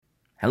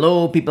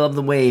Hello, people of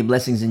the way,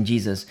 blessings in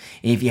Jesus.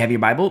 If you have your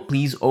Bible,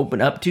 please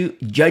open up to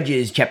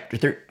Judges chapter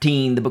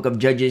 13, the book of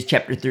Judges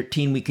chapter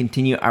 13. We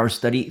continue our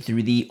study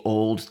through the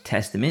Old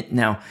Testament.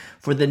 Now,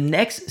 for the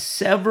next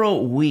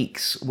several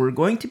weeks, we're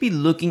going to be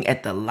looking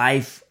at the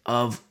life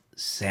of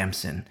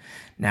Samson.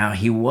 Now,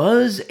 he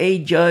was a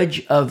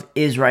judge of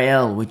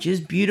Israel, which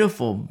is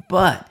beautiful,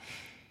 but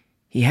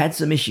he had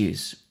some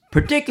issues,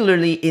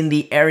 particularly in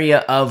the area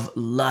of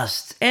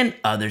lust and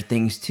other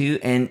things too.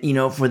 And,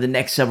 for the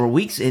next several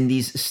weeks in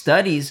these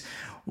studies,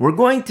 we're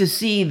going to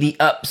see the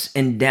ups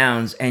and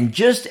downs. And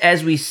just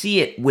as we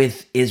see it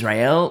with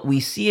Israel, we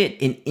see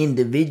it in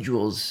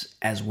individuals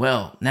as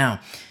well. Now,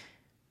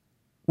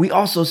 we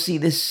also see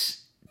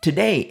this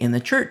today in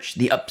the church,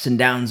 the ups and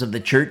downs of the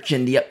church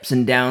and the ups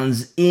and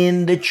downs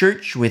in the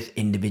church with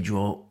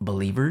individual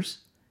believers.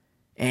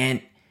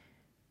 And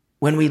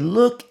when we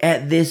look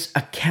at this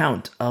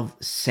account of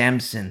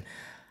Samson,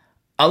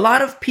 a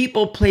lot of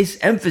people place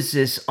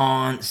emphasis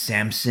on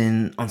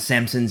Samson, on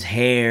Samson's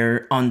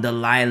hair, on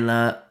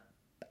Delilah.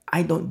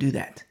 I don't do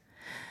that.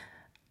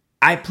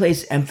 I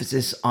place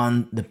emphasis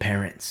on the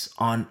parents,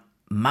 on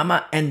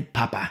Mama and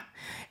Papa,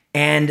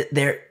 and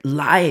their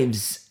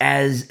lives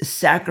as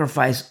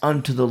sacrifice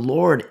unto the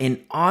Lord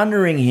in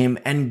honoring Him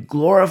and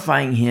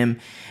glorifying Him.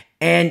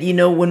 And,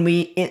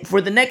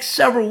 for the next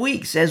several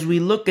weeks, as we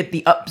look at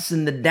the ups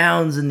and the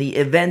downs and the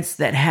events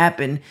that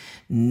happen,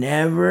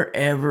 never,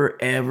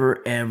 ever,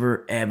 ever,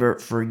 ever, ever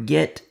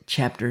forget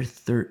chapter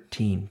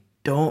 13.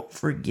 Don't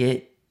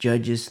forget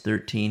Judges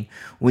 13.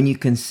 When you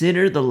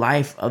consider the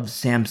life of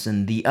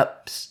Samson, the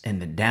ups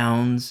and the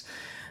downs,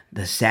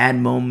 the sad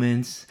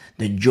moments,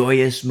 the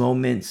joyous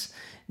moments,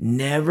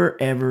 never,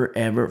 ever,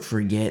 ever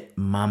forget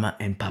Mama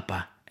and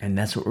Papa. And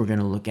that's what we're going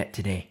to look at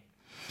today.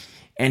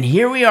 And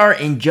here we are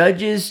in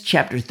Judges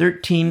chapter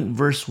 13,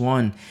 verse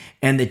 1.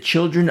 And the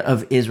children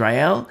of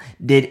Israel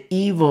did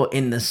evil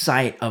in the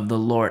sight of the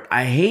Lord.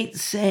 I hate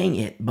saying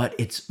it, but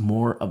it's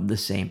more of the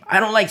same. I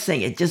don't like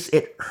saying it.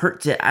 It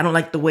hurts it. I don't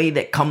like the way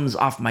that comes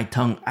off my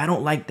tongue. I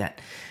don't like that.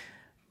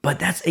 But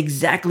that's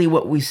exactly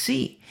what we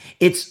see.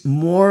 It's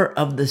more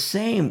of the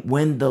same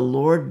when the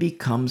Lord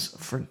becomes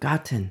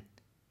forgotten.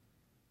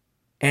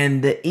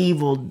 And the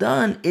evil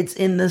done, it's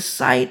in the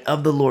sight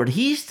of the Lord.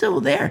 He's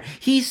still there.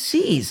 He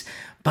sees,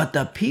 but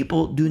the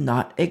people do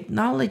not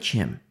acknowledge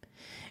him.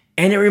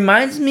 And it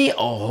reminds me a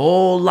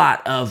whole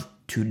lot of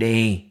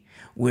today,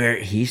 where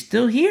he's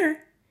still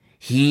here.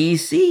 He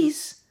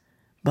sees,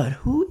 but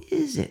who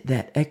is it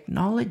that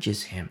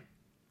acknowledges him?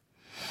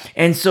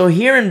 And so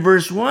here in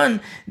verse 1,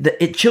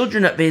 the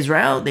children of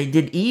Israel, they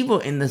did evil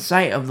in the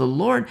sight of the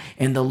Lord,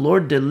 and the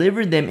Lord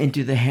delivered them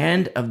into the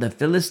hand of the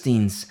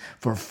Philistines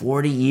for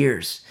 40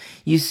 years.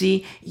 You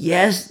see,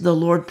 yes, the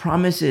Lord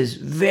promises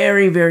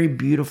very, very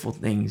beautiful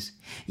things.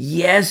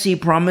 Yes, he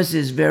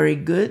promises very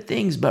good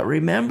things, but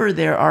remember,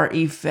 there are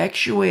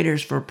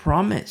effectuators for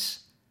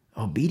promise.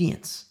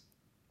 Obedience.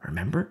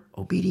 Remember?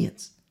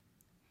 Obedience.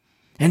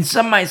 And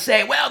some might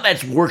say, well,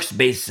 that's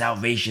works-based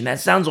salvation. That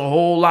sounds a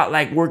whole lot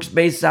like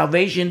works-based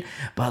salvation.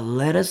 But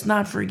let us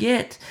not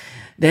forget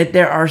that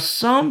there are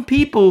some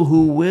people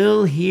who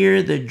will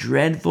hear the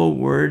dreadful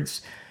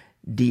words,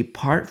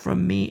 "Depart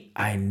from me,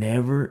 I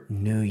never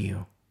knew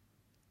you."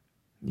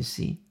 You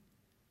see,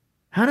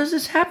 how does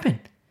this happen?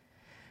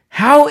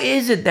 How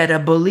is it that a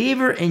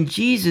believer in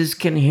Jesus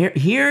can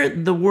hear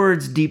the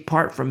words,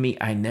 "Depart from me,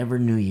 I never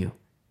knew you"?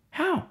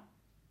 How?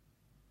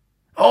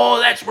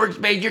 Oh, that's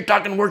works-based. You're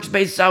talking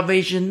works-based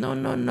salvation. No.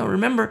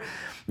 Remember,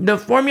 the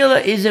formula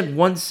isn't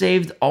once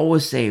saved,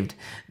 always saved.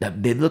 The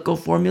biblical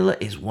formula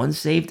is once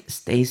saved,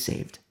 stay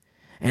saved.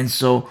 And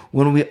so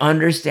when we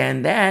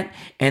understand that,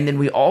 and then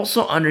we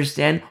also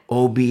understand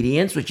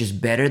obedience, which is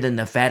better than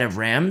the fat of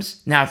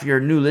rams. Now, if you're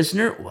a new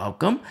listener,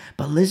 welcome.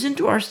 But listen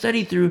to our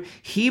study through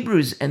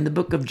Hebrews and the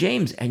book of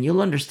James, and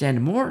you'll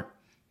understand more.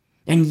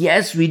 And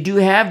yes, we do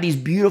have these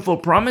beautiful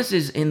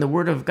promises in the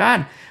Word of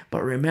God,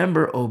 but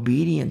remember,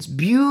 obedience,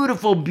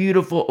 beautiful,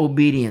 beautiful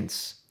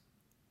obedience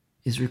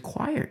is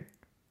required.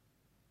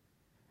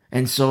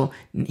 And so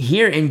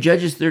here in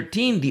Judges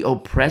 13, the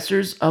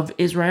oppressors of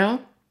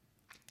Israel,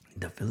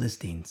 the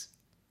Philistines.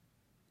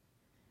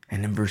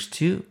 And in verse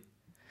 2,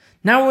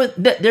 now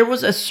there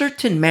was a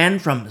certain man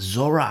from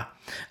Zorah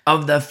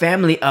of the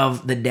family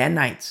of the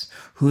Danites,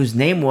 whose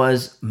name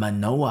was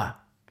Manoah.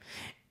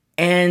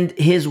 And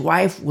his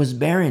wife was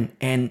barren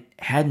and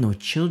had no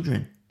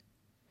children.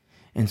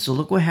 And so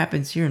look what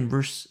happens here in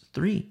verse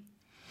 3.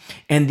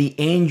 And the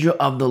angel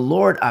of the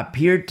Lord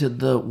appeared to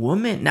the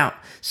woman. Now,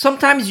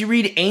 sometimes you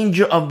read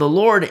angel of the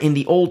Lord in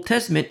the Old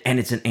Testament and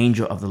it's an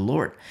angel of the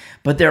Lord.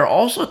 But there are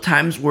also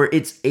times where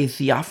it's a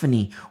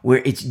theophany,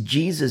 where it's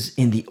Jesus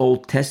in the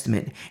Old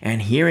Testament.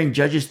 And here in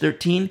Judges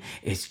 13,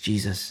 it's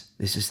Jesus.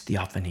 This is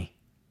theophany.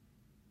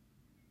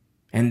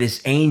 And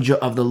this angel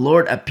of the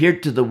Lord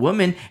appeared to the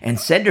woman and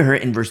said to her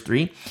in verse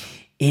 3,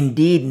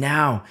 "Indeed,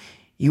 now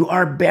you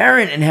are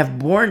barren and have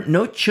borne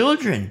no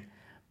children,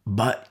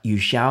 but you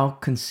shall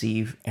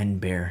conceive and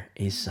bear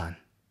a son.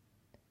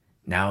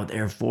 Now,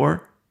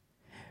 therefore,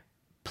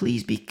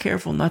 please be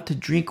careful not to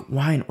drink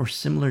wine or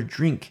similar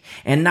drink,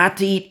 and not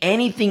to eat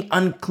anything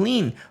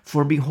unclean,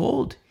 for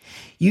behold,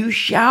 you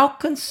shall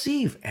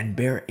conceive and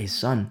bear a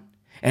son.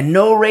 And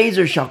no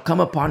razor shall come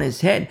upon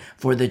his head,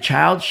 for the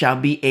child shall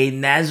be a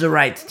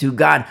Nazarite to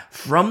God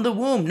from the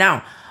womb.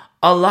 Now,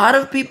 a lot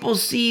of people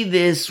see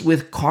this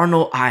with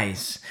carnal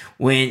eyes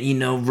when,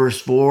 verse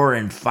 4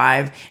 and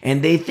 5,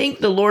 and they think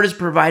the Lord is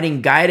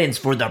providing guidance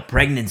for the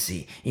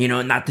pregnancy,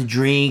 not to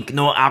drink,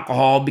 no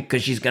alcohol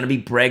because she's going to be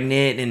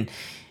pregnant.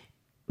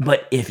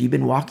 But if you've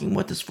been walking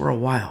with us for a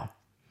while,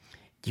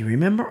 do you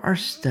remember our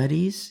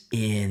studies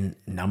in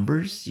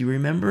Numbers? Do you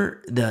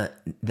remember the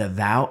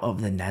vow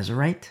of the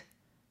Nazarite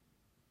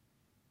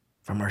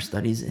from our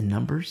studies in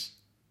Numbers?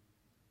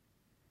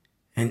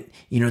 And,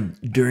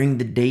 during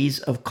the days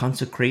of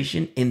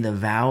consecration in the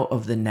vow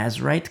of the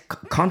Nazarite,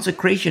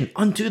 consecration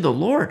unto the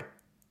Lord,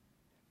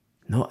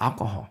 no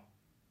alcohol,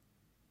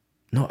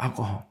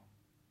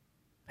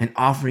 and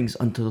offerings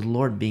unto the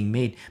Lord being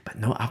made, but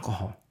no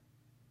alcohol.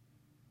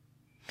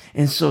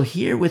 And so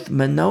here with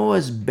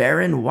Manoah's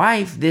barren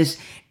wife, this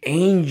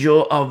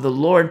angel of the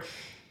Lord,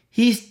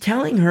 he's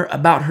telling her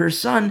about her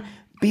son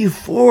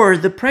before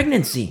the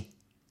pregnancy.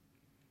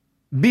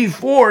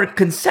 Before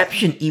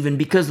conception even,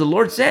 because the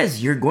Lord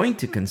says you're going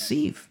to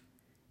conceive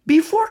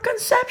before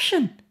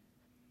conception.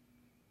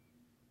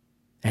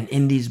 And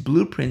in these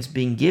blueprints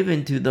being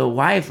given to the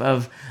wife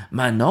of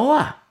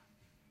Manoah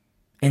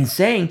and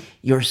saying,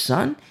 your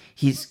son,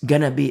 he's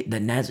going to be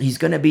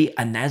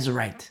a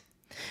Nazarite.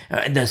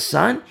 The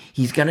son,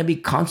 he's going to be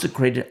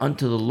consecrated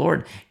unto the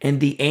Lord.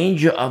 And the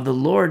angel of the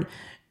Lord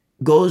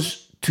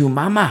goes to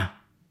Mama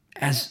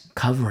as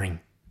covering.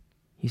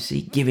 You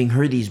see, giving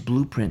her these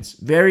blueprints.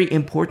 Very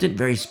important,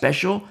 very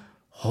special,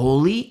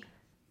 holy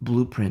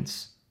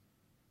blueprints.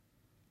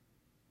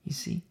 You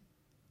see,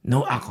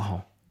 no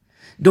alcohol.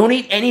 Don't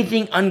eat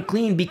anything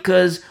unclean,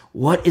 because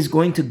what is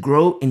going to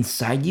grow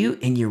inside you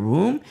in your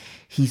womb,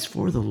 he's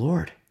for the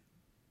Lord.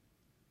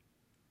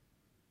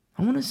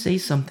 I want to say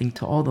something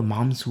to all the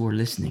moms who are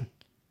listening.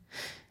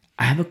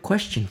 I have a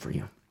question for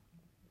you.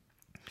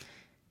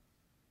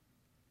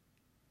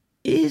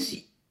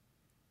 Is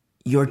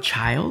your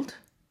child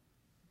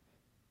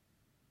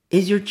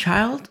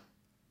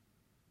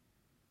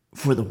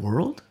for the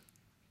world?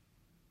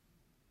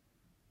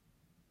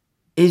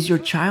 Is your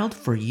child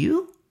for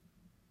you?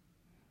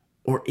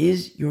 Or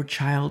is your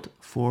child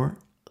for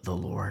the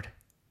Lord?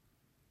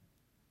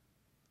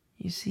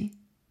 You see?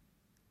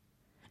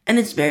 And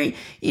it's very,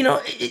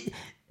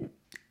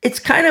 it's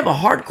kind of a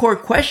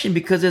hardcore question,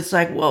 because it's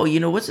like,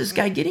 whoa, what's this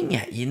guy getting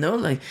at?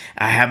 Like,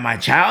 I have my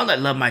child, I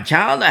love my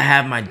child, I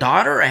have my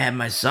daughter, I have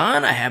my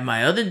son, I have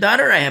my other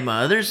daughter, I have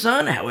my other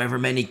son, however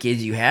many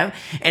kids you have.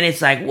 And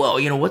it's like,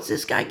 whoa, what's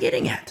this guy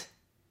getting at?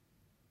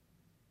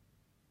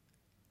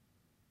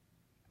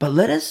 But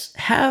let us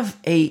have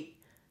a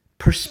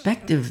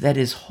perspective that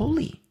is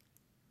holy.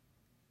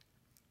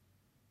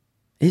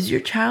 Is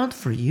your child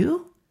for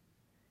you?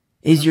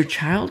 Is your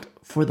child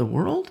for the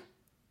world?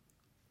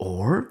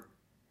 Or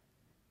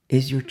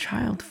is your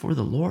child for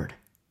the Lord?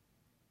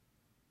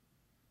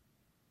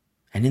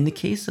 And in the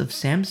case of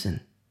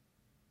Samson,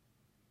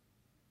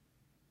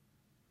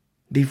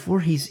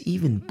 before he's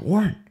even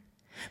born,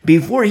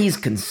 before he's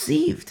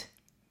conceived,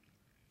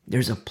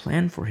 there's a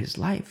plan for his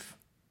life.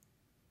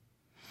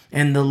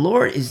 And the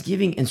Lord is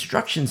giving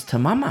instructions to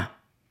Mama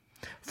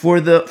for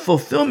the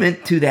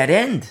fulfillment to that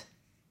end.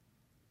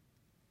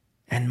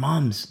 And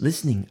moms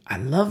listening, I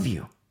love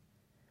you.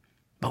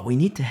 But we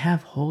need to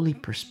have holy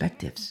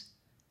perspectives.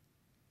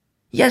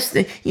 Yes,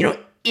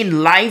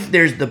 in life,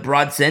 there's the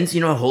broad sense,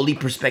 holy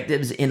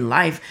perspectives in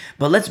life.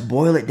 But let's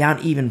boil it down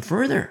even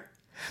further.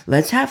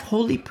 Let's have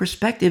holy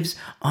perspectives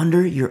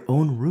under your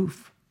own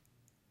roof.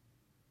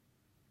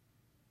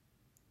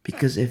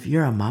 Because if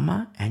you're a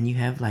mama and you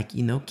have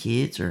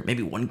kids, or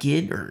maybe one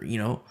kid, or,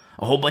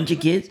 a whole bunch of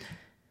kids,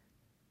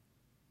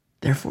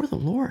 they're for the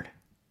Lord.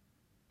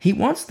 He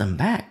wants them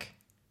back.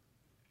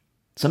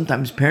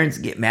 Sometimes parents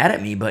get mad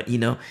at me, but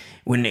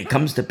when it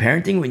comes to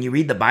parenting, when you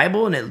read the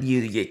Bible and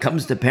it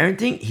comes to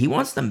parenting, he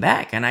wants them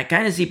back. And I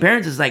kind of see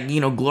parents as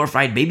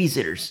glorified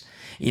babysitters,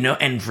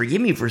 and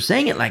forgive me for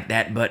saying it like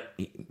that, but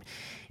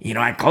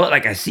I call it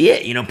like I see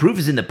it. Proof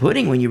is in the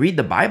pudding. When you read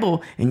the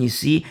Bible and you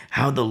see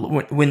how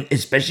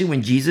especially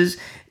when Jesus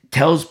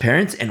tells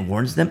parents and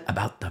warns them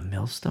about the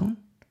millstone.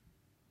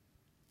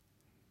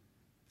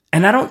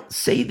 And I don't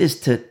say this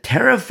to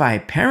terrify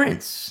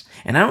parents.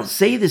 And I don't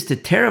say this to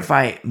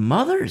terrify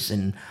mothers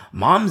and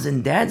moms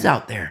and dads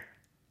out there.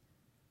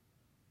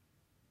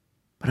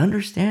 But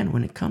understand,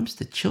 when it comes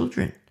to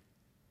children,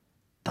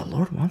 the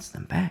Lord wants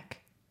them back.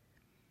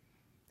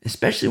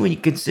 Especially when you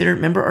consider,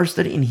 remember our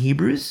study in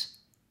Hebrews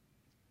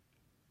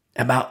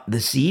about the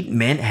seed?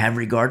 Men, have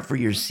regard for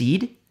your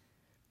seed.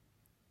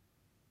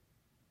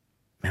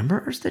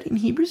 Remember our study in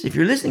Hebrews? If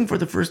you're listening for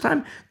the first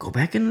time, go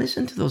back and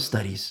listen to those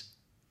studies.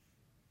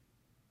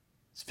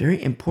 It's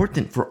very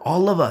important for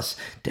all of us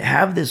to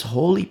have this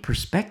holy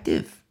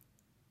perspective.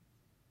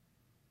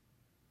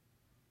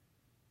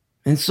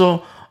 And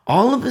so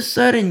all of a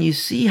sudden you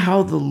see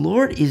how the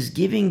Lord is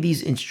giving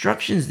these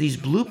instructions, these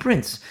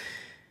blueprints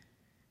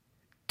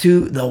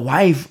to the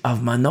wife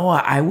of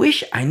Manoah. I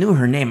wish I knew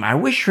her name. I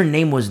wish her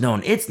name was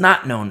known. It's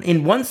not known.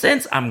 In one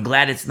sense, I'm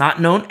glad it's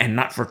not known, and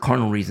not for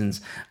carnal reasons.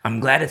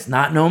 I'm glad it's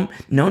not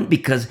known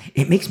because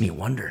it makes me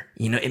wonder.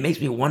 It makes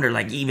me wonder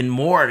like even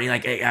more.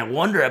 Like I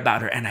wonder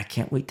about her, and I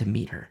can't wait to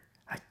meet her.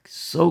 I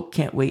so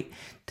can't wait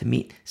to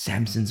meet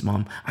Samson's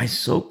mom. I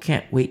so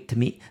can't wait to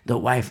meet the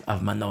wife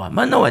of Manoah.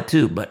 Manoah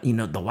too, but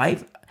the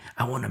wife,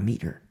 I want to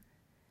meet her.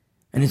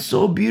 And it's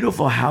so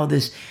beautiful how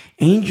this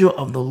angel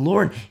of the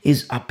Lord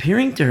is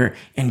appearing to her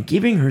and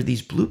giving her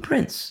these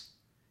blueprints.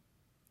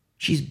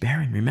 She's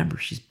barren. Remember,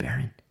 she's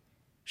barren.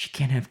 She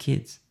can't have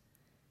kids.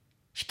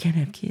 She can't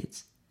have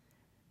kids.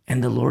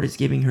 And the Lord is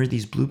giving her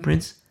these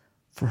blueprints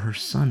for her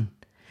son.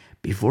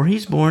 Before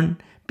he's born,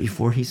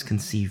 before he's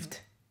conceived.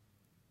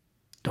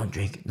 Don't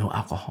drink, no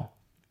alcohol.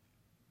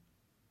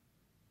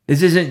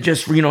 This isn't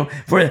just for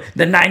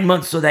the 9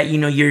 months so that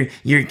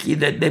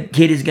the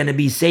kid is going to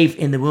be safe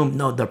in the womb.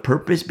 No, the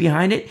purpose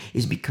behind it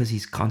is because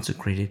he's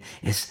consecrated.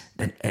 It's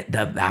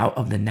the vow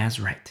of the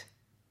Nazarite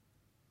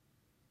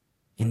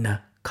in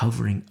the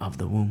covering of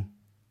the womb.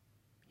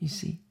 You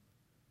see?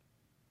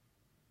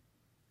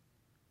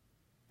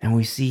 And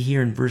we see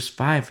here in verse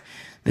 5,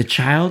 the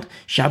child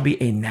shall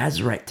be a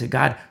Nazarite to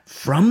God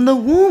from the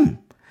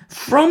womb.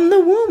 From the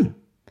womb.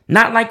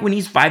 Not like when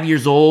he's 5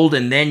 years old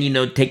and then,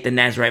 take the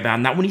Nazarite vow.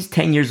 Not when he's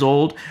 10 years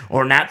old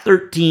or not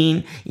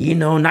 13,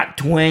 not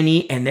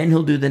 20, and then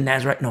he'll do the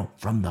Nazarite. No,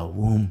 from the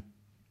womb.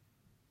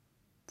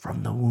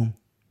 From the womb.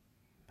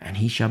 And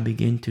he shall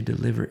begin to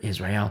deliver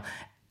Israel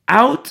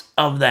out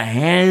of the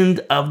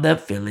hand of the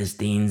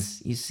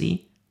Philistines. You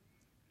see?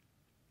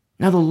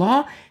 Now the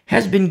law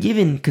has been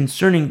given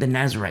concerning the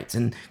Nazarites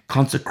and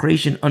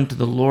consecration unto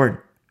the Lord.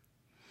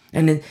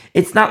 And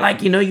it's not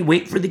like, you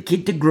wait for the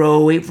kid to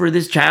grow, wait for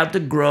this child to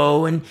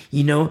grow and,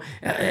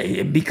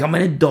 become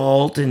an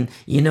adult and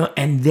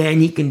then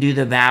he can do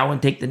the vow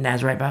and take the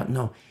Nazarite vow.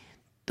 No,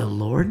 the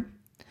Lord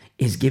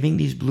is giving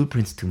these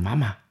blueprints to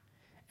mama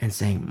and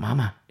saying,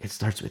 mama, it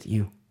starts with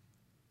you.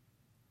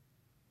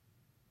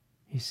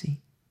 You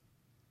see?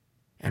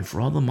 And for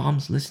all the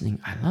moms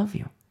listening, I love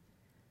you.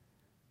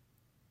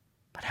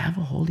 But have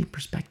a holy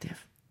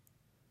perspective.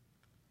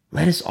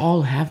 Let us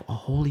all have a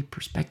holy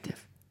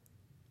perspective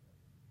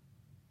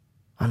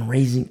on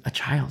raising a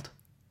child,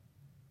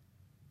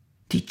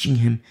 teaching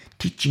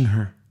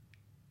her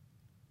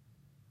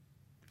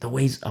the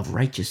ways of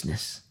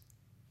righteousness.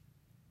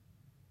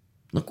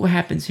 Look what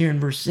happens here in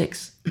verse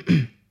 6.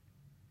 In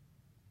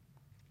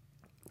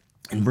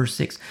verse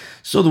 6,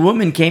 so the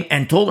woman came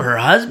and told her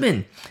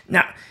husband.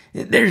 Now,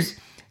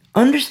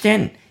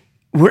 understand,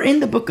 we're in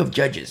the book of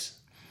Judges,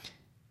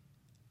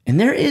 and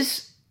there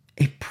is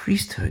a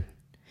priesthood.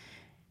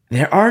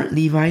 There are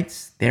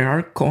Levites, there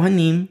are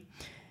Kohanim,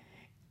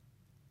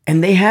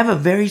 and they have a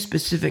very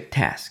specific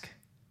task.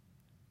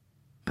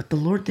 But the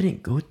Lord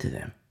didn't go to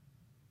them.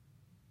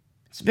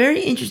 It's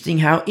very interesting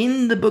how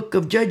in the book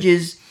of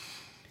Judges,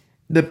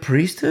 the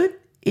priesthood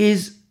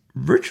is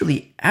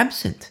virtually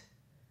absent.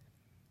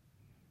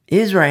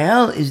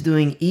 Israel is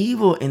doing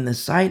evil in the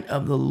sight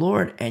of the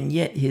Lord, and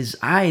yet his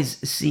eyes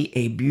see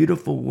a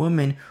beautiful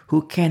woman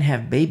who can't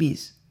have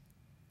babies.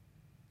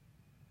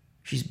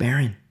 She's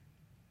barren.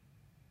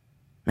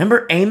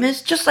 Remember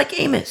Amos? Just like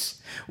Amos.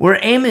 Where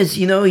Amos,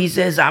 he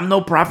says, I'm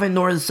no prophet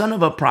nor the son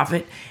of a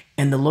prophet.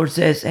 And the Lord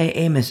says, hey,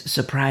 Amos,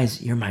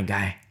 surprise, you're my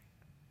guy.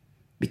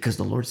 Because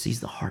the Lord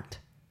sees the heart.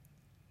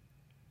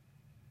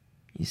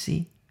 You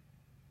see?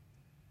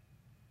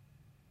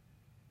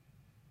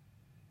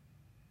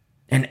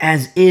 And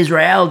as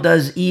Israel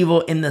does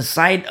evil in the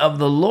sight of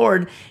the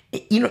Lord,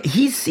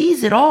 he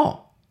sees it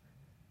all.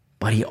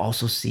 But he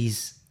also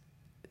sees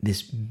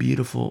this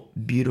beautiful,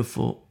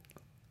 beautiful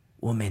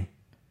woman.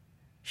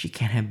 She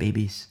can't have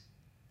babies.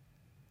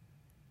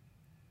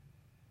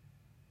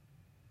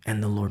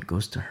 And the Lord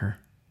goes to her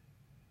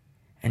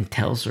and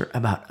tells her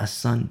about a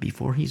son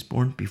before he's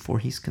born, before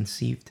he's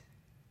conceived.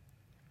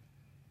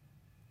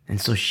 And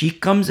so she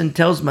comes and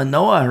tells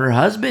Manoah, her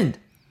husband,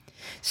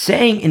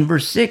 saying in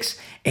verse 6,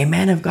 a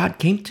man of God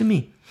came to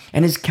me,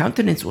 and his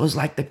countenance was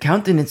like the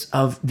countenance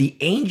of the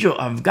angel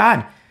of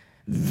God.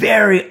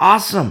 Very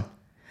awesome.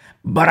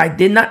 But I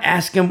did not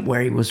ask him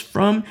where he was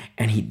from,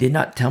 and he did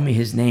not tell me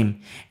his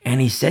name.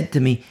 And he said to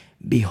me,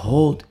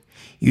 behold,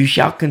 you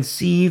shall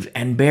conceive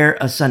and bear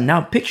a son.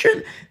 Now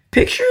picture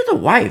the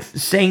wife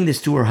saying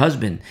this to her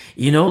husband.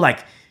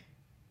 Like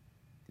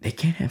they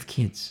can't have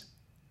kids.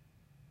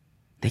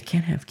 They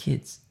can't have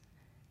kids.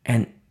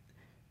 And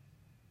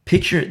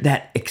picture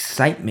that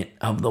excitement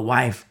of the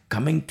wife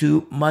coming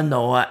to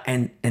Manoah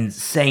and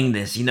saying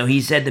this.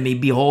 He said to me,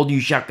 behold, you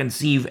shall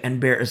conceive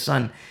and bear a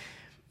son.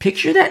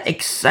 Picture that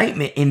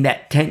excitement in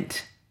that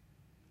tent.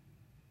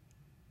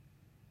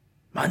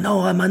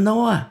 Manoah,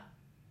 Manoah.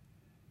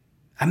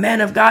 A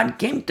man of God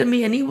came to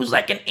me and he was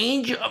like an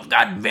angel of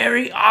God.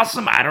 Very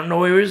awesome. I don't know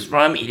where he was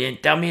from. He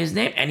didn't tell me his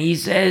name. And he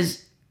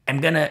says, I'm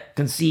going to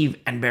conceive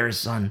and bear a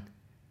son.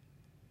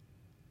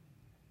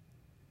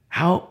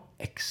 How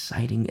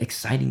exciting.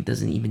 Exciting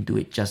doesn't even do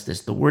it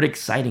justice. The word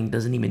exciting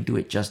doesn't even do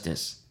it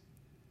justice.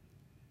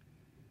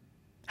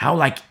 How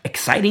like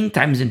exciting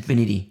times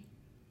infinity.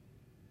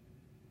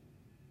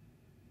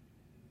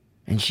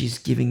 And she's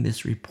giving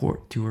this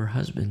report to her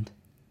husband.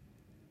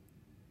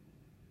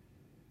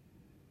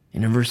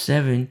 And in verse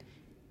 7,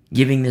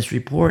 giving this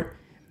report,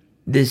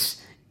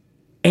 this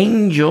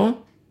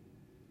angel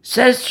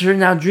says to her,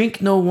 now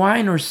drink no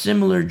wine or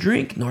similar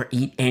drink, nor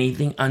eat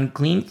anything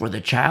unclean, for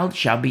the child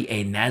shall be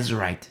a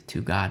Nazarite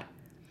to God,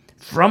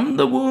 from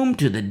the womb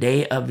to the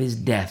day of his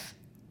death.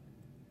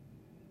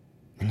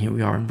 And here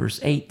we are in verse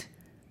 8.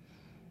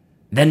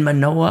 Then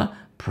Manoah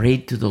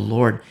prayed to the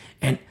Lord.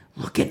 And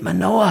look at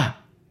Manoah.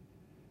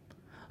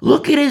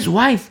 Look at his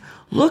wife.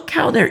 Look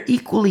how they're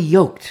equally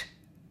yoked.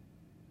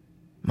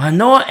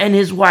 Manoah and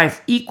his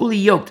wife equally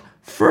yoked.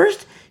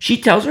 First,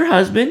 she tells her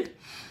husband.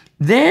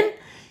 Then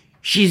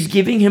she's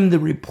giving him the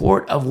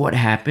report of what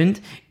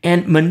happened.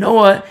 And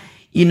Manoah,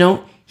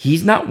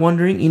 he's not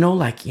wondering,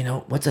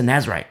 what's a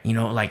Nazarite?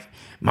 Like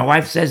my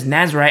wife says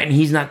Nazarite, and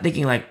he's not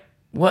thinking like,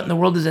 what in the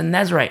world is a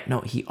Nazarite?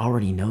 No, he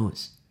already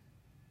knows.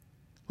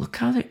 Look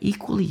how they're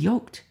equally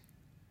yoked.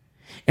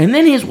 And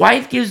then his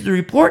wife gives the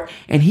report,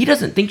 and he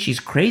doesn't think she's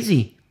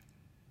crazy.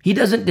 He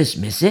doesn't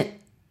dismiss it.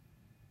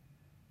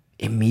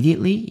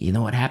 Immediately, you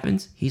know what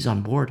happens? He's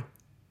on board.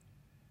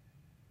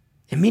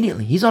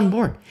 Immediately, he's on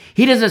board.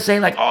 He doesn't say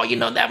like, oh,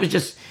 that was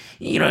just,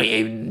 you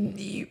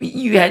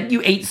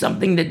ate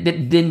something that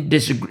didn't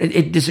disagree.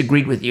 It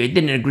disagreed with you. It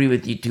didn't agree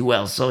with you too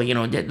well. So,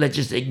 let's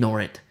just ignore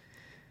it.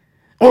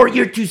 Or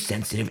you're too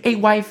sensitive. Hey,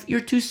 wife,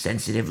 you're too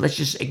sensitive. Let's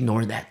just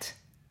ignore that.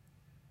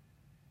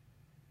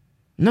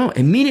 No,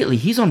 immediately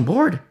he's on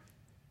board.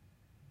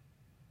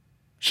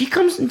 She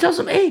comes and tells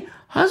him, hey,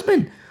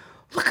 husband,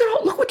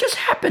 look what just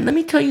happened. Let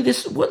me tell you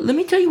this. Let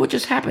me tell you what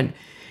just happened.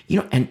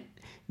 And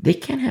they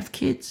can't have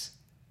kids.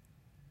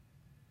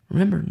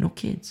 Remember, no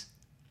kids.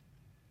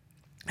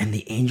 And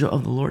the angel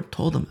of the Lord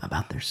told them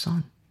about their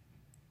son.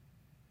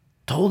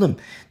 Told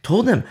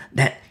them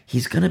that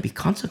he's going to be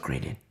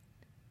consecrated.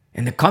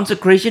 And the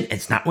consecration,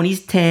 it's not when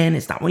he's 10,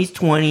 it's not when he's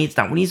 20, it's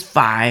not when he's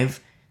 5,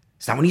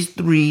 it's not when he's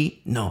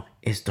 3. No,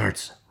 it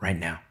starts right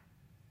now.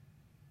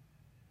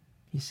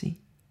 You see?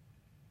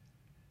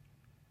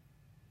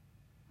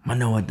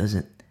 Manoah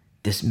doesn't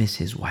dismiss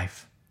his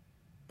wife.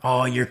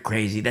 Oh, you're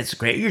crazy. That's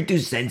great. You're too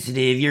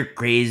sensitive. You're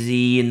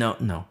crazy.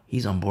 No,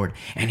 he's on board,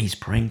 and he's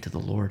praying to the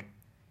Lord.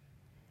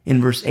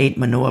 In verse 8,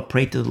 Manoah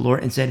prayed to the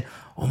Lord and said,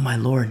 oh, my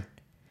Lord,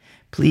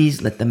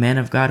 please let the man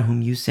of God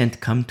whom you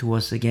sent come to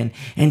us again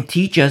and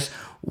teach us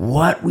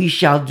what we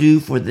shall do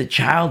for the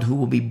child who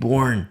will be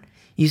born.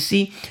 You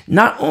see,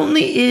 not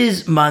only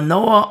is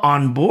Manoah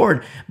on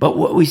board, but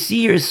what we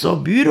see here is so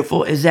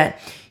beautiful is that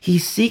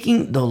he's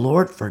seeking the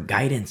Lord for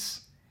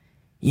guidance.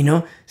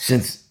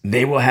 Since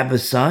they will have a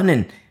son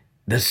and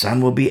the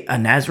son will be a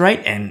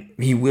Nazarite and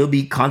he will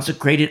be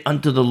consecrated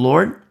unto the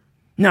Lord.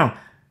 Now,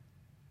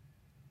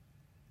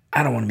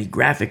 I don't want to be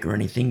graphic or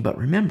anything, but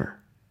remember,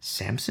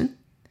 Samson,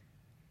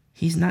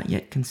 he's not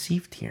yet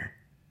conceived here.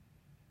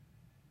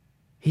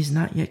 He's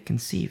not yet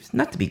conceived.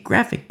 Not to be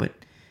graphic, but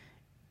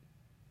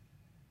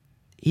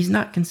he's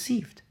not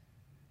conceived.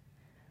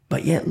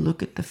 But yet,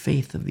 look at the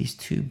faith of these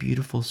two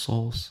beautiful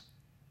souls,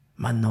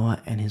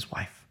 Manoah and his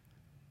wife.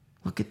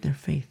 Look at their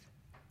faith.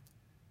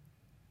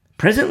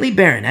 Presently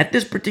barren, at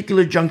this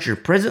particular juncture,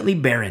 presently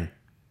barren,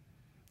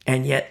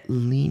 and yet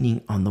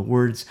leaning on the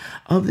words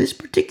of this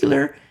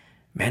particular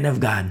man of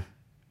God,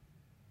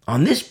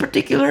 on this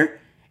particular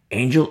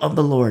angel of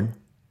the Lord.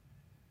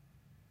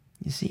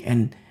 You see,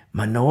 and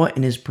Manoah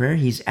in his prayer,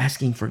 he's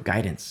asking for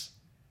guidance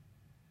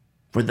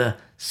for the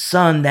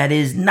son that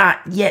is not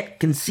yet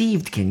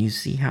conceived. Can you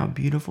see how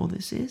beautiful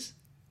this is?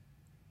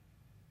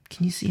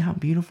 Can you see how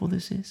beautiful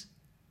this is?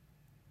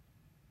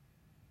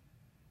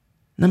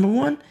 Number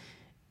one,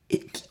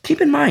 keep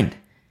in mind,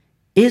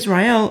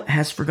 Israel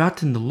has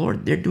forgotten the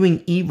Lord. They're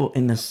doing evil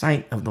in the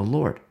sight of the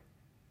Lord.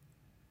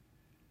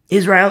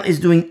 Israel is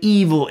doing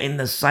evil in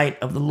the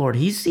sight of the Lord.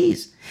 He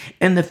sees.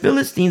 And the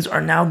Philistines are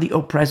now the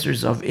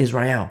oppressors of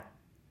Israel.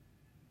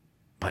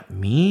 But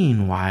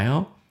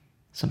meanwhile,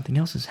 something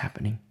else is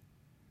happening.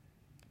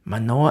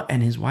 Manoah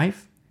and his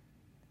wife,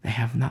 they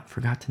have not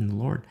forgotten the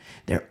Lord.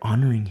 They're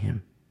honoring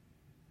him.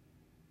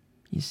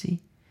 You see?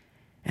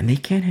 And they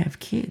can't have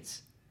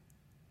kids.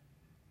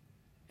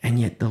 And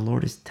yet the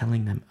Lord is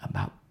telling them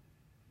about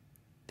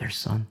their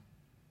son.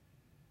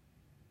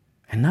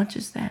 And not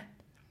just that.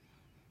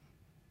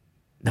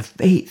 The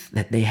faith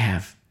that they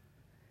have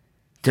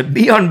to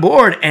be on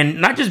board, and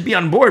not just be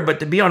on board,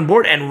 but to be on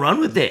board and run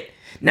with it.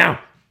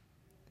 Now,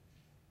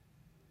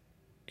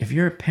 if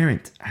you're a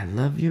parent, I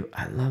love you,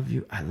 I love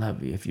you, I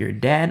love you. If you're a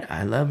dad,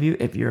 I love you.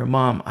 If you're a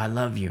mom, I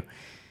love you.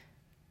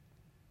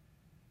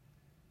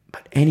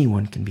 But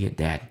anyone can be a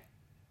dad.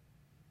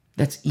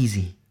 That's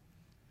easy.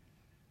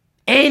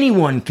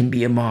 Anyone can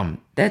be a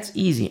mom. That's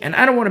easy. And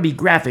I don't want to be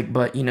graphic,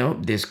 but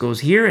this goes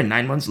here and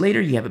 9 months later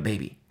you have a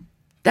baby.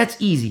 That's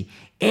easy.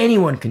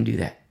 Anyone can do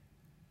that.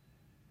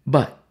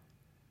 But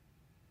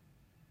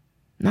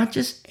Not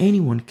just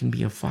anyone can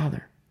be a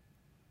father.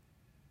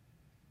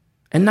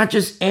 And not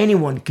just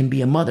anyone can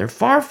be a mother.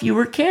 Far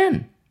fewer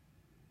can.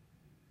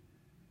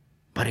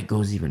 But it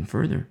goes even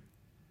further.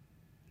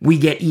 We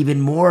get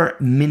even more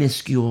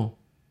minuscule.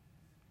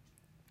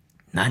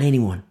 Not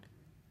anyone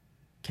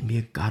can be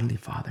a godly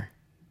father.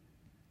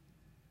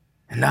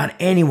 And not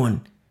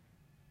anyone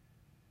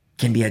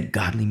can be a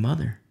godly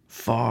mother.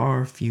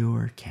 Far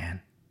fewer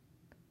can.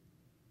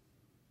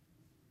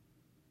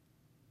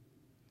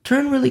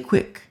 Turn really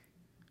quick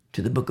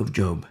to the book of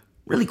Job.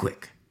 Really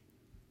quick.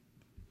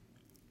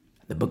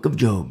 The book of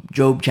Job.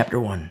 Job chapter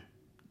 1.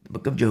 The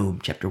book of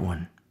Job chapter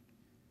 1.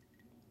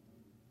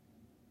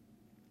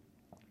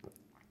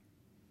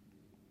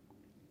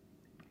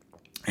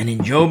 And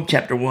in Job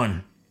chapter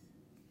 1,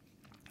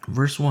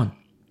 verse 1,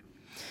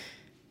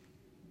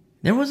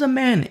 there was a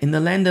man in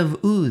the land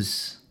of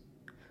Uz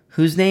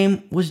whose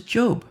name was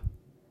Job.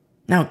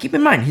 Now, keep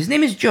in mind, his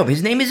name is Job.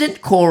 His name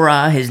isn't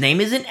Korah. His name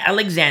isn't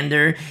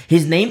Alexander.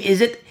 His name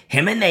isn't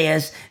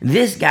Hymenaeus.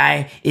 This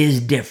guy is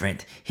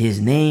different.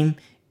 His name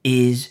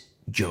is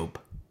Job.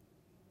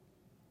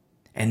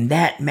 And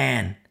that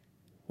man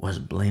was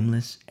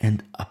blameless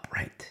and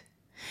upright,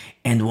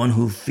 and one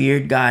who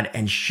feared God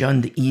and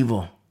shunned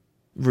evil.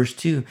 Verse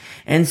 2,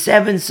 and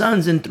 7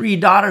 sons and 3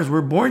 daughters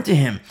were born to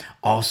him.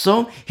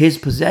 Also, his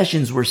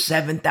possessions were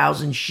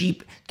 7,000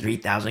 sheep,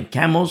 3,000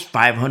 camels,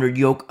 500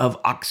 yoke of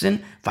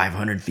oxen,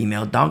 500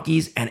 female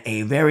donkeys, and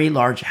a very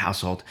large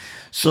household,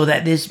 so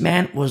that this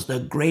man was the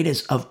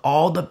greatest of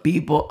all the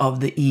people of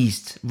the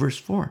East. Verse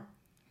 4,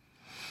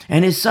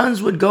 and his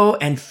sons would go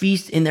and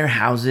feast in their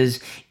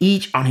houses,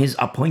 each on his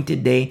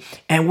appointed day,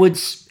 and would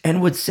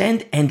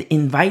send and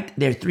invite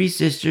their 3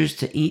 sisters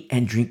to eat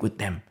and drink with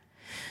them.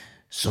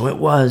 So it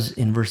was,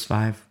 in verse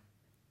 5,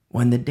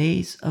 when the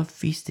days of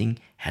feasting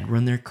had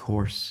run their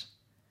course,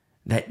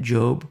 that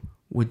Job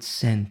would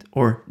send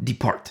or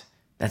depart.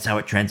 That's how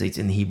it translates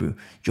in the Hebrew.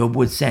 Job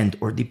would send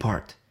or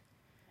depart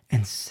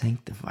and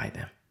sanctify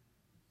them.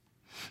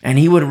 And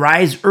he would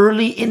rise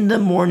early in the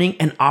morning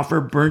and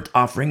offer burnt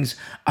offerings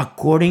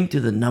according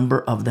to the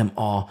number of them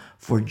all.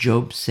 For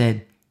Job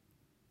said,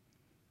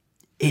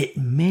 it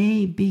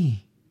may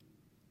be.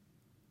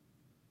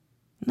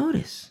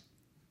 Notice,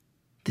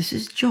 this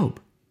is Job.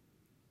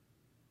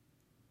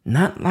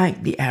 Not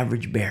like the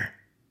average bear.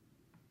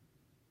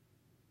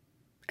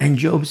 And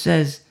Job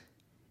says,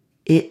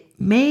 it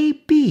may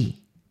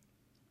be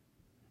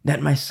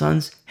that my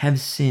sons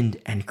have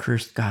sinned and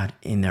cursed God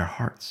in their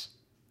hearts.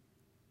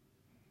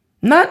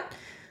 Not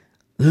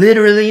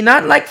literally,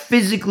 not like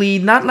physically,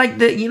 not like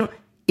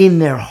in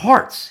their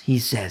hearts, he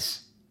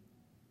says.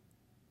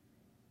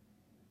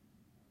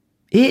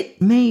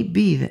 It may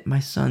be that my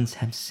sons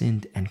have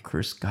sinned and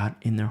cursed God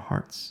in their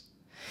hearts.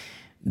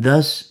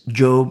 Thus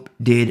Job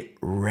did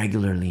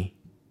regularly.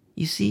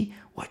 You see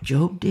what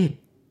Job did?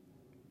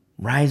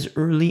 Rise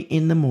early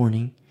in the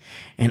morning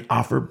and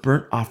offer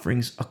burnt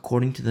offerings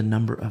according to the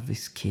number of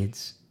his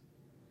kids.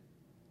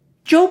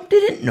 Job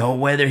didn't know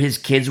whether his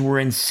kids were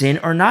in sin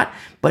or not,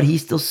 but he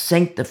still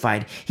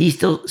sanctified. He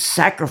still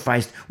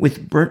sacrificed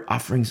with burnt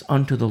offerings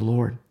unto the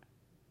Lord.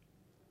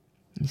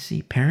 You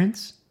see,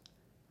 parents,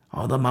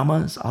 all the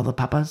mamas, all the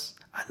papas,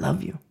 I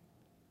love you.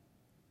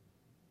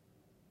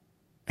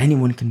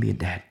 Anyone can be a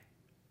dad.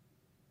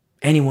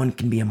 Anyone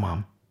can be a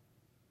mom.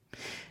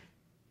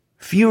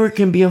 Fewer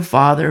can be a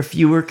father,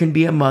 fewer can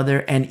be a mother,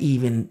 and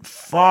even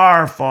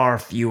far, far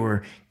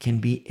fewer can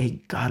be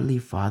a godly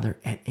father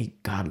and a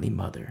godly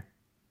mother.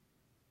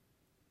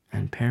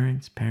 And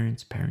parents,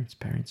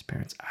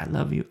 I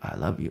love you, I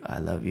love you, I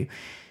love you.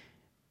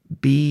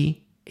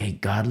 Be a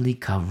godly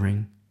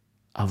covering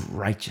of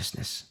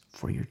righteousness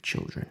for your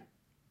children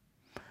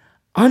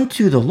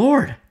unto the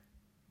Lord.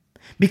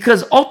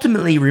 Because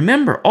ultimately,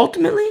 remember,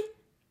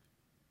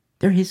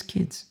 they're his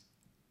kids.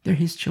 They're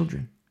his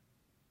children.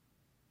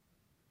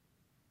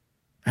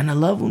 And I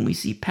love when we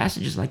see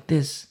passages like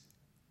this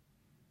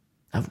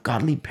of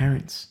godly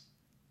parents.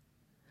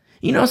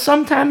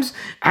 Sometimes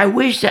I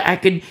wish that I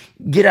could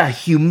get a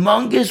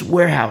humongous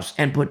warehouse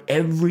and put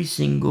every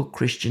single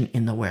Christian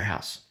in the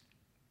warehouse.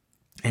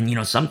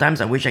 And,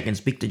 sometimes I wish I can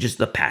speak to just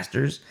the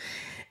pastors,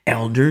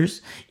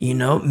 elders,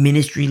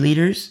 ministry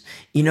leaders,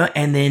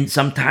 and then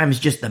sometimes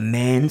just the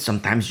men,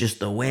 sometimes just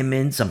the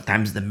women,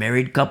 sometimes the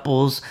married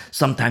couples,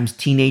 sometimes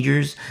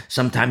teenagers,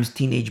 sometimes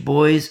teenage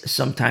boys,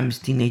 sometimes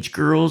teenage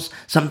girls,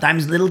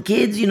 sometimes little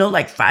kids,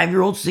 like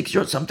 5-year-olds,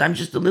 6-year-olds, sometimes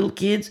just the little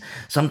kids,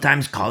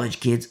 sometimes college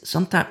kids,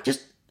 sometimes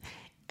just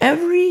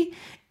every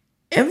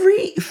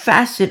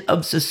facet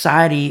of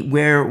society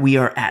where we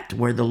are at,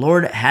 where the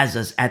Lord has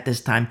us at this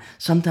time.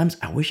 Sometimes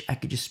I wish I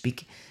could just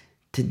speak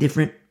to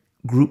different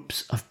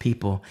groups of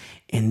people.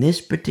 In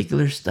this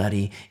particular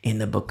study in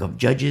the book of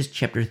Judges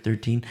chapter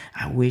 13,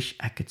 I wish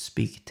I could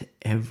speak to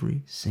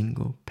every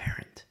single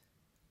parent.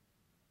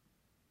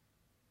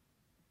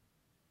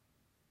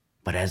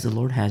 But as the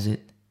Lord has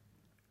it,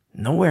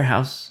 no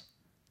warehouse,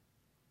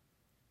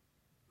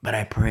 but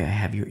I pray I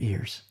have your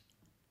ears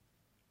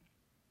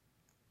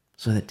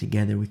so that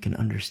together we can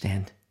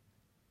understand.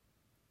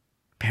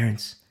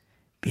 Parents,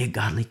 Be a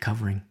godly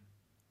covering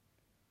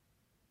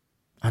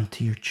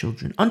unto your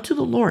children, unto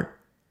the Lord,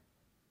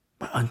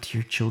 but unto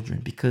your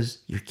children, because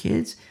your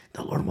kids,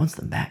 the Lord wants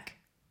them back.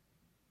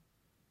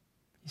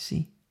 You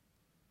see?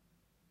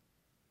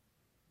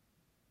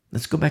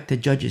 Let's go back to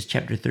Judges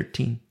chapter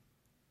 13.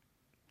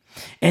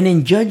 And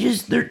in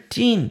Judges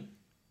 13,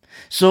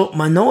 so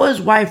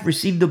Manoah's wife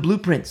received the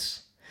blueprints.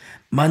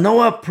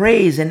 Manoah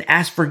prays and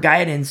asks for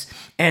guidance.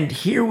 And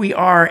here we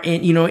are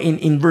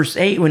in verse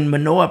 8, when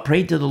Manoah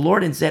prayed to the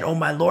Lord and said, "Oh,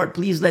 my Lord,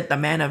 please let the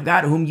man of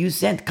God whom you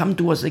sent come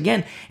to us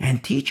again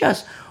and teach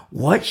us,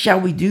 what shall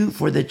we do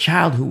for the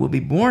child who will be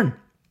born?"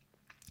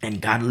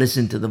 And God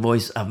listened to the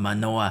voice of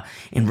Manoah.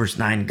 In verse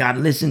 9, God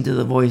listened to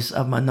the voice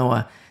of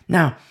Manoah.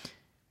 Now,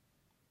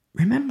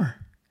 remember,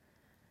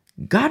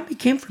 God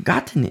became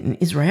forgotten in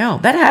Israel.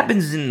 That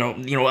happens in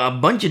a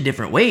bunch of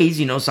different ways.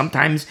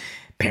 Sometimes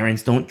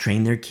parents don't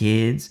train their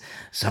kids.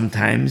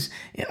 Sometimes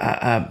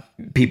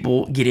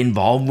people get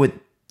involved with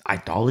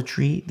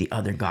idolatry, the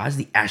other gods,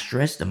 the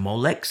Ashtoreths, the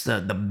Molechs,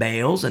 the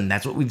Baals, and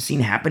that's what we've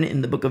seen happen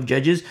in the book of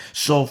Judges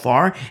so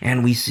far.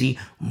 And we see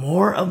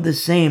more of the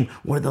same,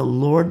 where the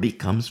Lord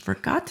becomes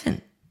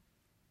forgotten.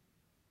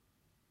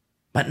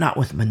 But not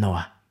with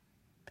Manoah,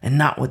 and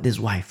not with his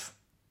wife.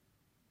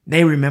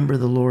 They remember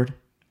the Lord,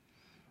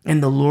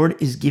 and the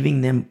Lord is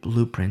giving them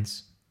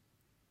blueprints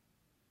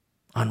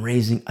on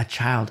raising a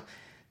child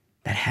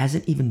that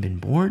hasn't even been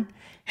born,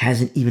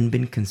 hasn't even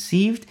been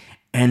conceived,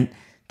 and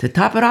to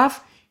top it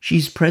off,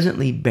 she's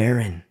presently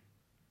barren.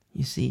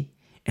 You see?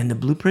 And the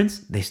blueprints,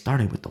 they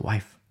started with the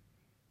wife.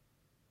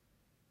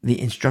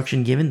 The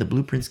instruction given, the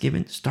blueprints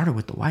given, started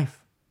with the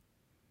wife.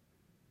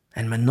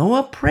 And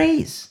Manoah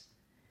prays,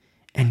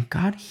 and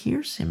God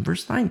hears him.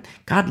 Verse 9,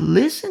 God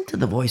listened to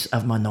the voice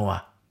of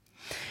Manoah.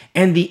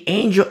 And the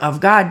angel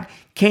of God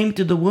came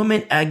to the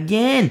woman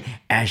again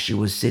as she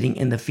was sitting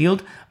in the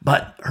field,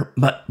 but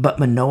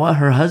Manoah,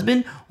 her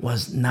husband,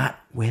 was not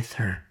with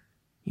her.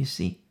 You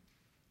see?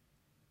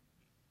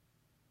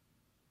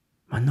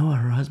 Manoah,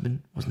 her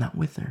husband, was not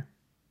with her.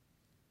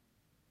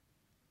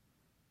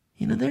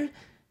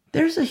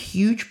 There's a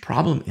huge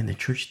problem in the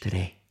church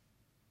today.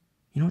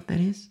 You know what that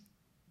is?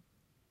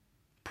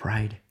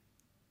 Pride.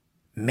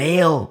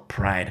 Male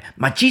pride.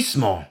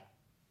 Machismo.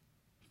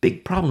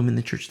 Big problem in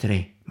the church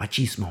today.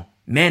 Machismo.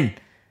 Men,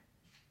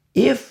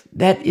 if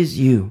that is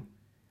you,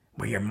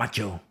 where you're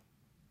macho,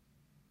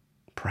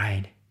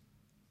 pride,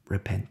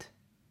 repent.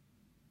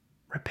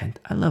 Repent.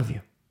 I love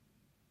you,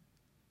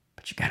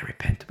 but you got to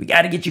repent. We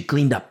got to get you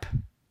cleaned up.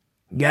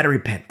 You got to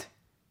repent.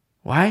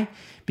 Why?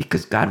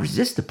 Because God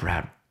resists the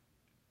proud.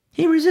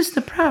 He resists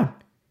the proud,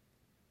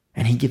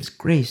 and he gives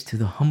grace to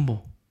the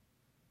humble.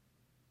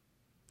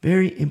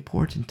 Very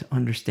important to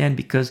understand,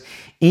 because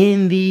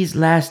in these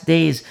last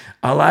days,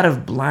 a lot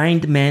of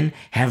blind men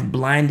have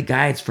blind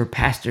guides for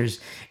pastors,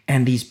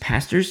 and these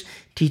pastors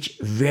teach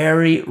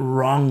very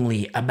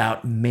wrongly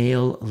about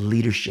male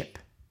leadership.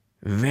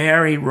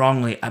 Very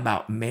wrongly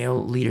about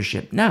male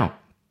leadership. Now,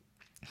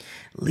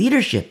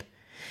 leadership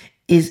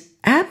is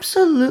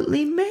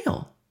absolutely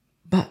male,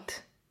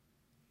 but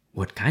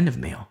what kind of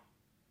male?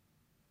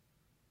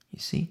 You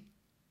see?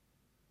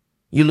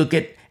 You look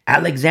at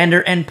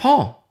Alexander and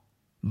Paul.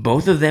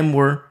 Both of them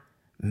were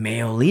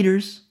male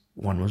leaders.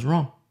 One was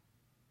wrong.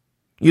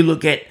 You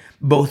look at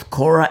both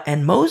Korah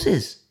and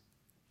Moses,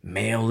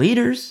 male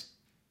leaders.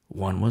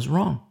 One was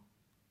wrong.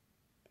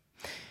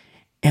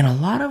 And a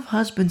lot of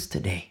husbands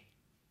today,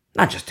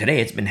 not just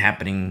today, it's been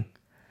happening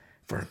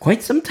for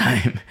quite some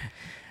time,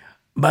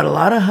 but a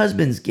lot of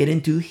husbands get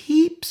into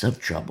heaps of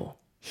trouble.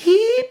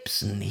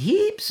 Heaps and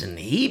heaps and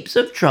heaps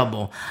of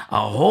trouble.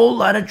 A whole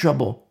lot of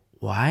trouble.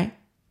 Why?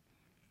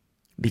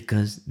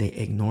 Because they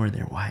ignore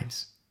their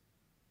wives.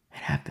 It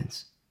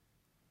happens.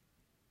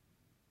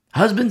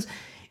 Husbands,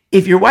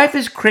 if your wife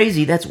is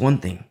crazy, that's one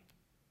thing.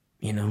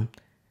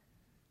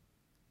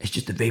 It's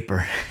just a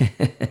vapor.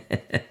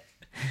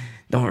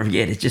 Don't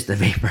forget, it's just a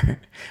vapor.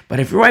 But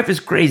if your wife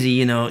is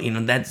crazy,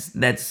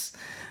 that's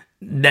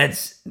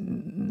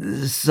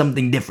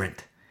something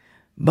different.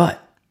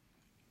 But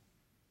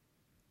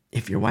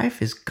if your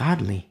wife is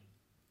godly,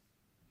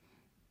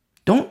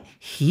 don't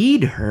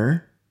heed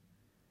her,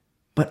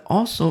 but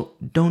also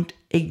don't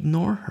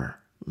ignore her.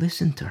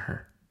 Listen to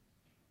her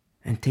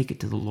and take it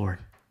to the Lord.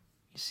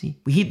 You see,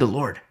 we heed the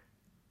Lord.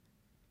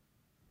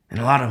 And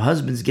a lot of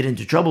husbands get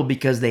into trouble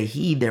because they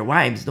heed their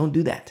wives. Don't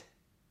do that.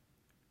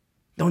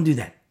 Don't do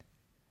that.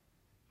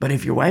 But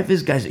if your wife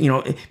is, guys,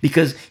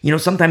 because,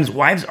 sometimes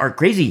wives are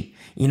crazy.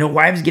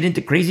 Wives get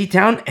into crazy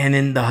town, and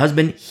then the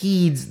husband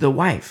heeds the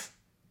wife.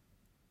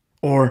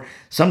 Or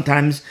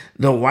sometimes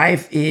the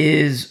wife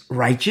is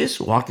righteous,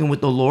 walking with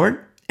the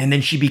Lord, and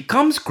then she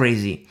becomes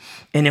crazy.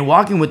 And in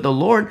walking with the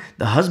Lord,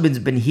 the husband's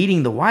been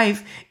heeding the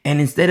wife,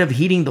 and instead of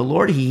heeding the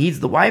Lord, he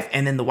heeds the wife,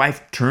 and then the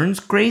wife turns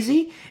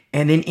crazy.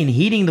 And then in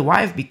heeding the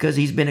wife, because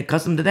he's been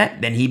accustomed to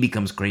that, then he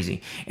becomes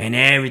crazy, and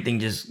everything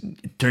just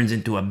turns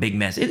into a big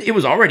mess. It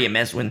was already a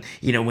mess when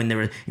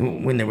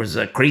there was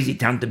a crazy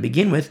town to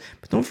begin with.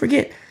 But don't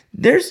forget,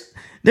 there's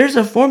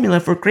a formula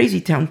for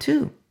crazy town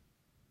too.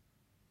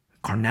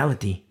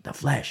 carnality, the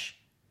flesh.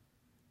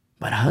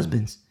 But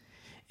husbands,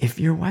 if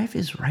your wife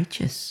is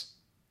righteous,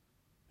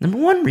 number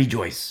one,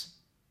 rejoice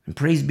and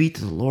praise be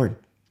to the Lord.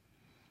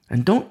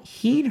 And don't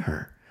heed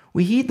her.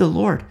 We heed the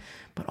Lord,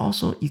 but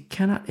also you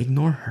cannot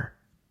ignore her.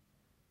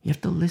 You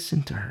have to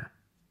listen to her.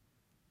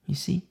 You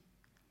see?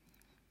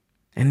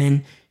 And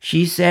then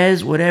she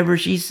says whatever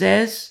she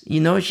says.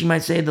 She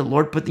might say, the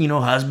Lord put,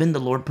 husband, the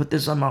Lord put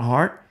this on my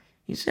heart.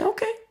 You say,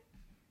 okay.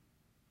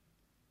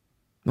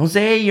 Don't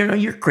say,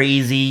 you're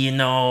crazy,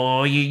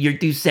 you're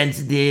too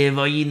sensitive,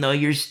 or,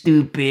 you're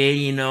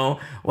stupid,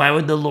 why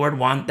would the Lord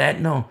want that?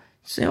 No.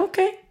 Say,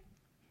 okay.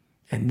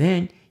 And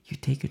then you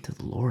take it to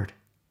the Lord.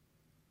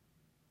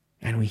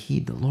 And we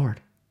heed the Lord.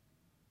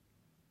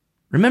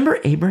 Remember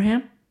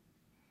Abraham?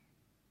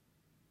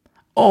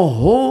 A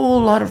whole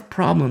lot of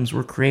problems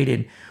were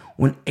created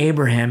when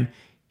Abraham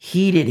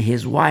heeded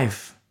his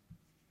wife.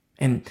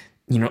 And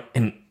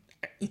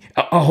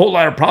a whole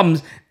lot of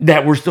problems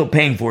that we're still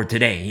paying for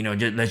today.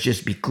 Let's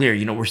just be clear.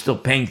 We're still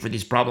paying for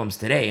these problems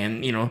today.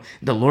 And,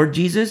 the Lord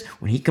Jesus,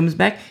 when he comes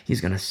back, he's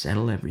going to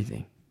settle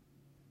everything.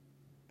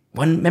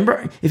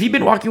 Remember, if you've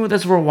been walking with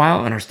us for a while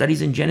on our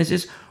studies in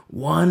Genesis,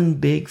 one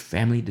big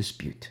family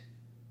dispute,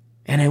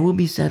 and it will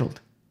be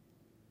settled.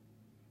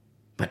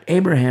 But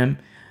Abraham,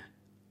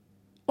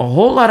 a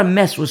whole lot of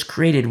mess was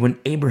created when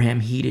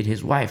Abraham heeded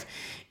his wife.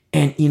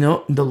 And,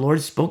 the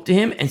Lord spoke to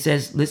him and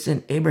says,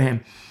 listen,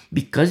 Abraham,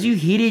 because you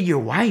heeded your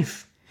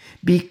wife.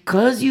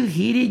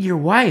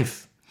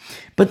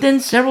 But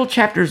then several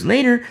chapters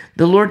later,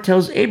 the Lord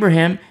tells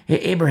Abraham, hey,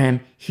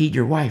 Abraham, heed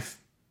your wife.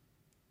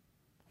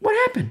 What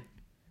happened?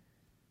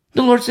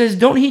 The Lord says,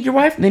 don't heed your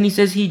wife. And then he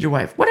says, heed your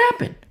wife. What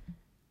happened?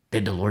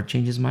 Did the Lord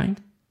change his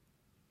mind?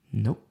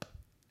 Nope.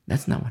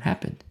 That's not what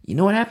happened. You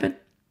know what happened?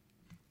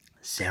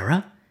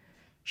 Sarah,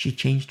 she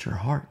changed her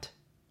heart.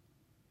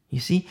 You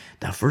see,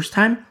 the first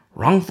time,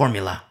 wrong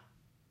formula.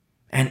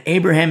 And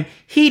Abraham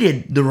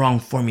heeded the wrong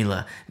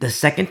formula. The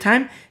second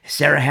time,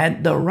 Sarah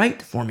had the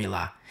right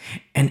formula.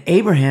 And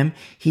Abraham,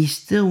 he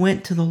still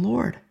went to the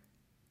Lord.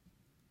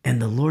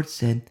 And the Lord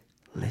said,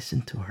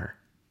 listen to her.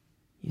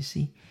 You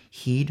see,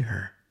 heed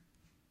her.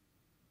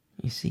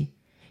 You see,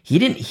 he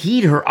didn't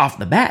heed her off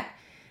the bat.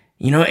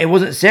 It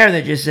wasn't Sarah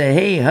that just said,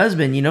 hey,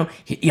 husband, he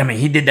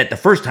did that the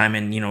first time.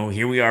 And,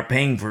 here we are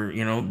paying for,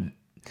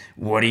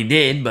 what he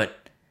did, but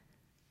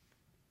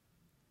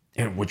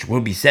which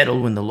will be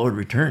settled when the Lord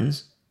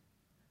returns.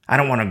 I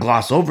don't want to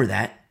gloss over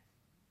that.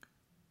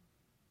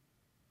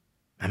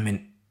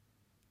 In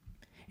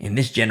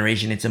this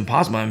generation, it's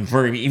impossible.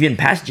 For even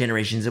past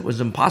generations, it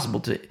was impossible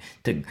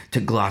to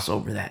gloss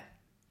over that.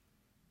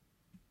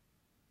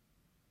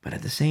 But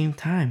at the same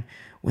time,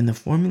 when the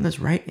formula's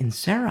right in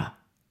Sarah,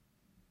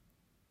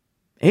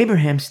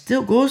 Abraham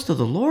still goes to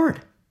the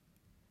Lord.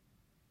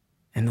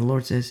 And the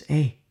Lord says,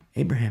 hey,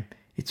 Abraham,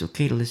 it's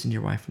okay to listen to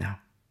your wife now.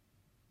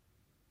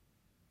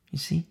 You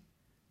see,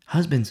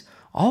 husbands,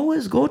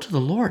 always go to the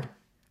Lord.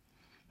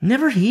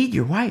 Never heed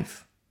your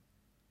wife.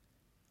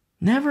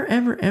 Never,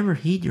 ever, ever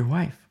heed your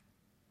wife.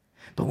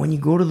 But when you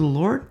go to the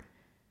Lord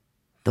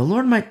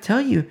might tell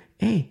you,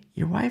 hey,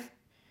 your wife,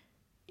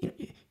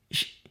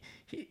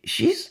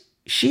 she's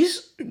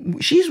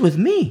with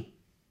me.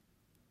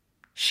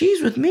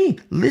 She's with me.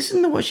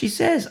 Listen to what she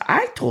says.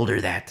 I told her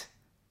that.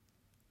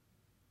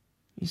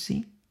 You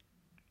see?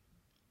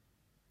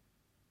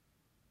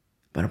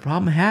 But a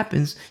problem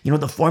happens,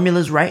 the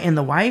formula's right in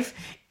the wife,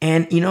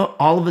 and,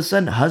 all of a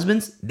sudden,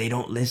 husbands, they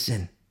don't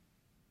listen.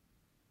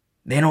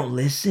 They don't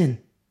listen.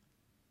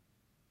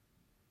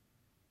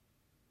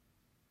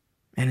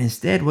 And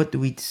instead, what do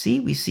we see?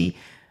 We see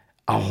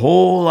a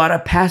whole lot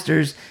of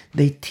pastors,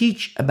 they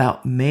teach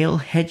about male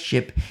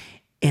headship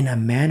in a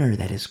manner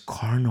that is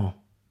carnal,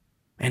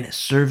 and it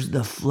serves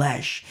the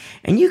flesh.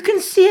 And you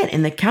can see it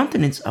in the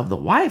countenance of the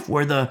wife,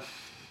 where the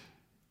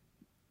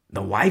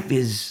wife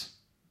is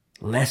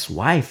less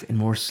wife and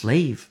more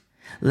slave,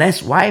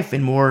 less wife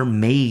and more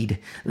maid,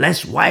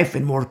 less wife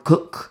and more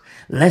cook,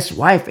 less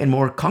wife and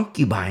more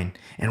concubine.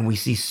 And we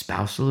see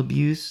spousal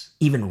abuse,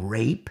 even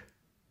rape.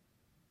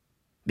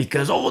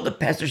 Because, the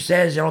pastor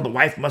says, the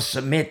wife must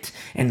submit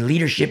and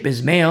leadership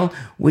is male,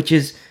 which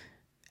is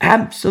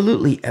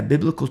absolutely a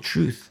biblical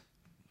truth.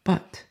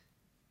 But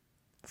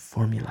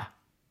formula,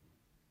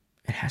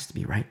 it has to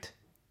be right.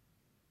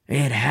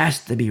 It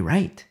has to be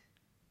right.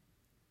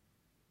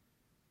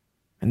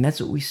 And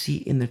that's what we see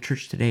in the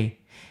church today.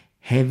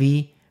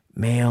 Heavy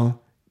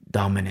male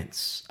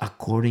dominance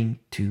according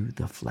to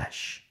the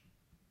flesh.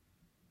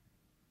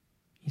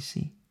 You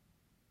see?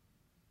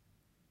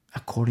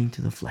 According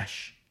to the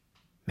flesh.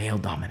 Male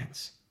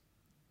dominance.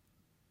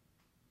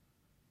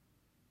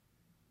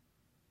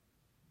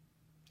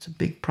 It's a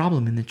big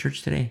problem in the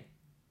church today.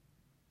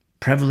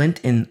 Prevalent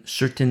in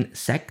certain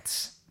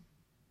sects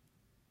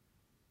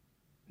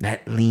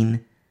that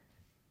lean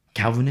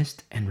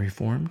Calvinist and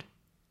Reformed.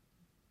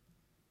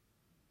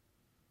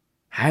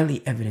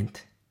 Highly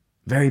evident,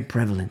 very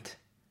prevalent.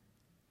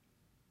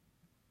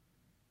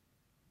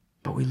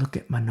 But we look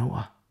at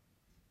Manoah.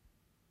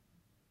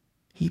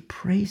 He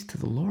prays to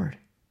the Lord.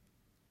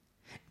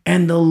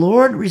 And the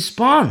Lord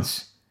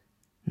responds,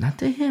 not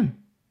to him.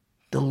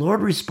 The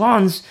Lord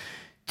responds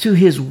to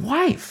his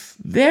wife.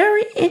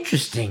 Very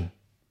interesting.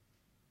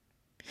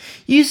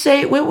 You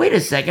say, wait a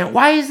second.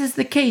 Why is this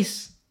the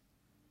case?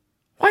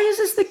 Why is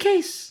this the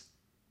case?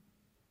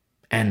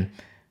 And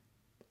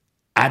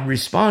I'd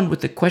respond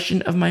with a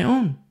question of my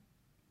own.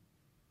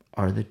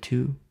 Are the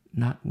two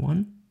not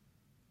one?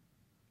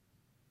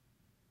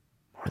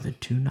 Are the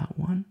two not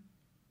one?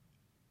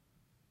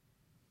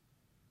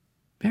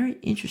 Very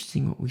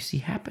interesting what we see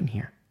happen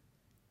here.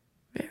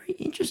 Very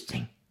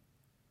interesting.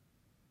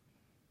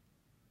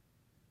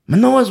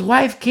 Manoah's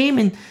wife came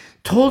and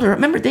told her,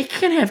 remember, they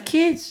can't have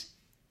kids.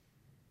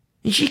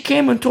 And she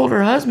came and told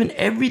her husband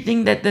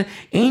everything that the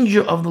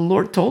angel of the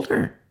Lord told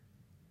her.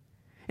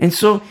 And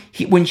so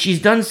when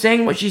she's done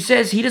saying what she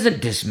says, he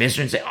doesn't dismiss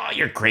her and say, oh,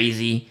 you're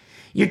crazy.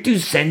 You're too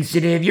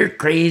sensitive. You're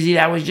crazy.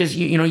 That was just,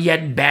 you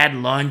had bad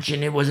lunch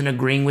and it wasn't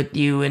agreeing with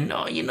you. And,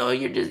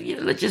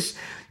 let's just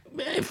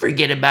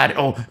forget about it.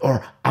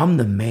 Or I'm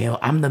the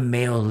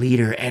male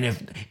leader.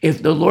 And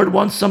if the Lord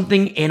wants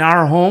something in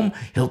our home,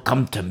 he'll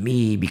come to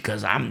me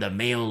because I'm the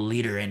male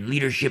leader and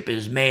leadership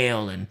is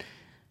male. And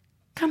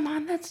come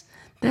on,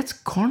 that's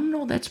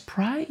carnal. That's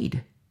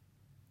pride.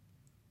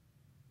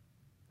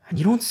 And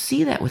you don't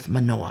see that with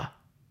Manoah.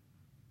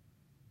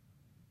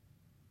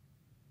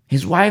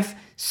 His wife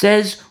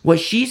says what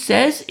she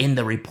says in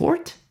the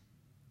report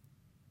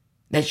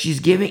that she's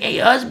giving. Hey,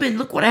 husband,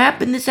 look what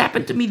happened. This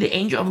happened to me. The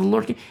angel of the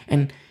Lord came.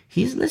 And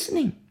he's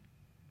listening.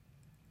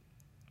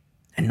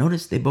 And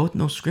notice they both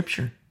know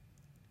scripture.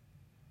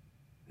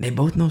 They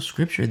both know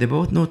scripture. They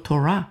both know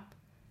Torah.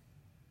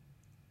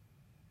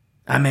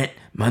 I meant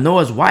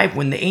Manoah's wife,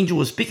 when the angel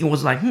was speaking,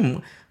 was like,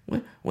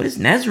 what does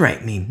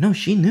Nazarite mean? No,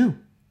 she knew.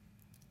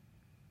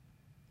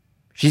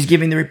 She's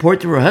giving the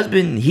report to her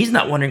husband. He's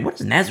not wondering, what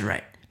is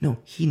Nazarite? No,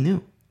 he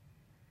knew.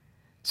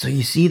 So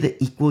you see the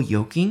equal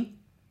yoking?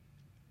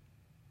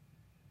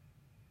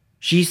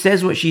 She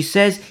says what she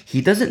says.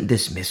 He doesn't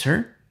dismiss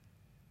her.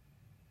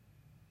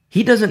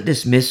 He doesn't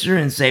dismiss her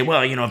and say,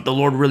 well, if the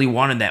Lord really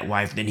wanted that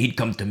wife, then he'd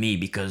come to me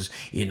because,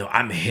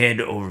 I'm head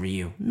over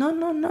you.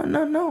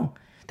 No.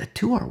 The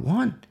two are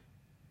one.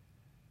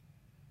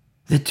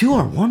 The two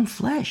are one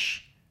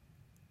flesh.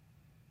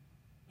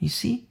 You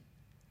see?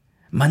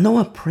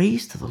 Manoah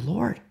prays to the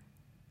Lord.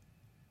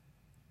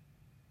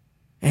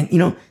 And,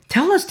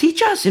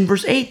 teach us in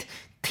verse 8,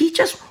 teach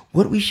us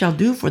what we shall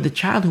do for the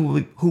child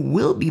who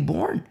will be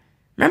born.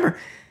 Remember,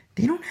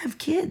 they don't have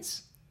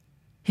kids.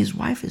 His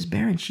wife is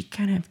barren. She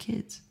can't have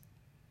kids.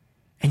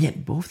 And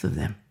yet both of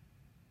them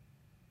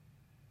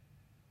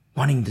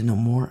wanting to know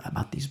more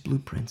about these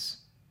blueprints.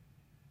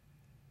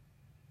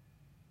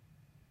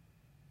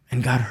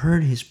 And God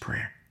heard his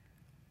prayer.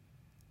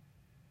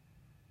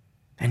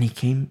 And he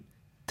came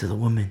to the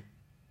woman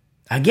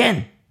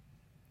again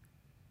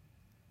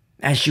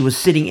as she was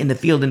sitting in the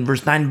field in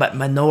verse 9, but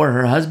Manoah,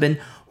 her husband,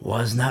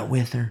 was not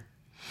with her.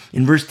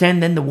 In verse 10,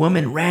 then the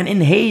woman ran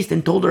in haste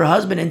and told her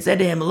husband and said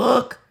to him,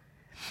 look,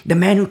 the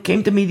man who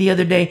came to me the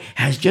other day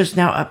has just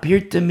now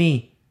appeared to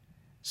me.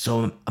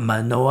 So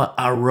Manoah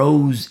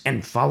arose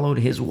and followed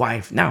his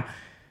wife. Now,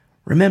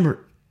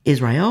 remember,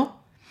 Israel,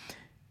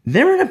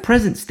 they're in a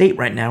present state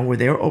right now where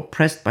they're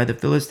oppressed by the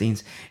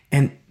Philistines,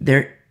 and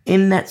they're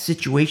in that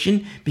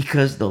situation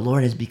because the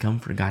Lord has become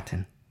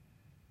forgotten.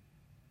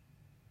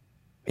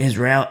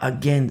 Israel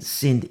again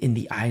sinned in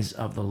the eyes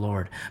of the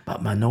Lord,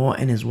 but Manoah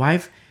and his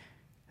wife,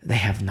 they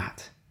have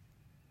not.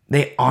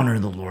 They honor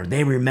the Lord.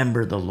 They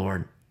remember the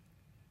Lord.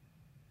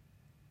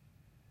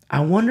 I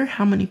wonder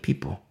how many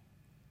people,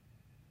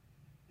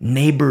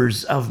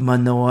 neighbors of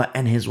Manoah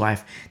and his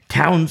wife,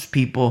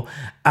 townspeople,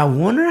 I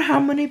wonder how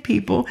many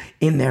people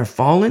in their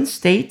fallen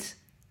state,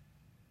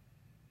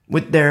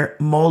 with their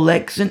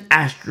Molechs and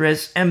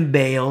Ashtoreths and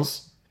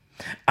Baals,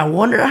 I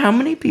wonder how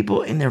many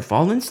people in their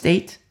fallen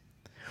state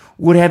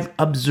would have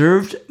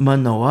observed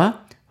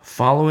Manoah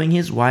following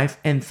his wife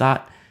and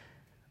thought,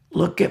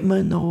 look at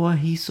Manoah,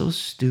 he's so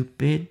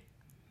stupid.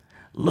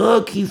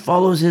 Look, he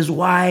follows his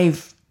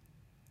wife.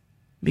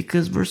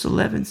 Because verse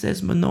 11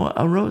 says Manoah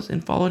arose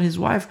and followed his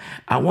wife.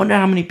 I wonder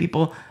how many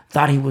people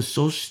thought he was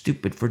so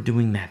stupid for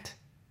doing that.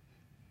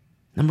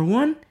 Number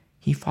one,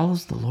 he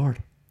follows the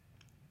Lord.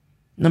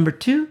 Number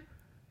two,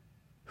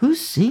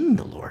 who's seeing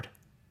the Lord?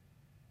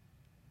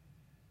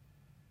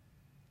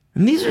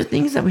 And these are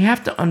things that we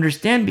have to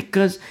understand,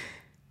 because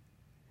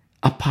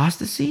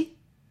apostasy,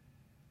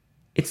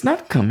 it's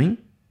not coming.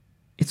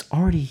 It's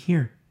already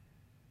here.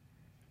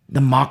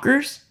 The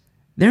mockers,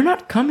 they're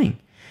not coming.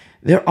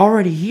 They're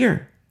already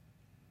here.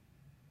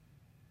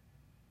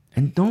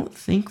 And don't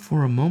think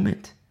for a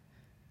moment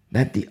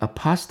that the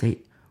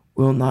apostate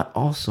will not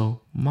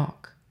also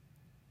mock.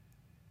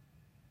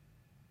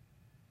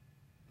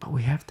 But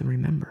we have to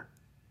remember,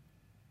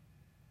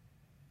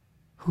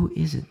 who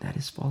is it that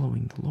is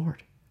following the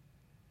Lord?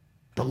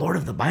 The Lord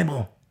of the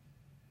Bible.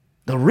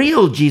 The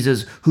real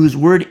Jesus, whose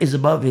word is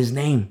above his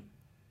name.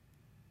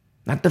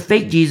 Not the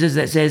fake Jesus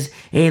that says,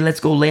 hey,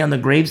 let's go lay on the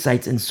grave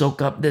sites and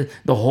soak up the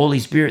Holy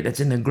Spirit that's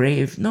in the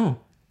grave.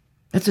 No.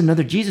 That's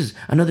another Jesus,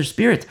 another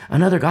spirit,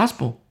 another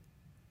gospel.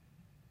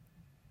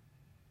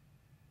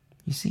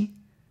 You see?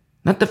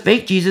 Not the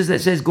fake Jesus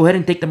that says, go ahead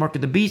and take the mark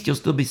of the beast, you'll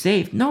still be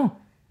saved. No,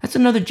 that's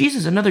another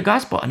Jesus, another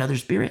gospel, another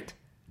spirit.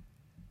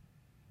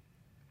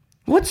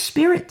 What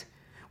spirit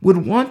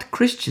would want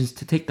Christians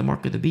to take the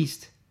mark of the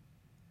beast?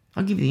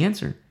 I'll give you the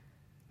answer.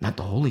 Not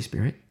the Holy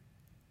Spirit.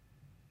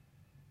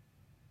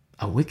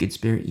 A wicked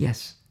spirit,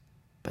 yes,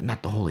 but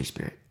not the Holy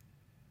Spirit.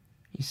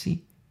 You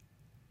see?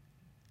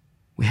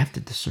 We have to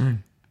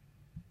discern.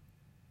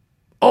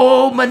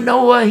 Oh,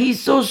 Manoah,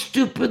 he's so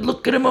stupid.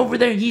 Look at him over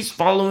there. He's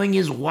following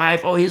his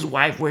wife. Oh, his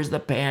wife wears the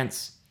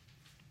pants.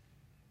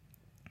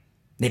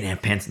 They didn't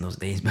have pants in those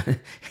days, but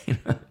you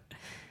know.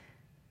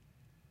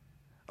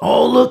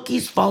 Oh, look,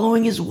 he's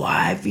following his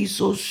wife. He's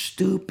so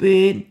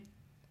stupid.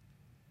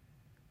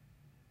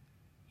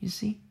 You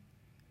see?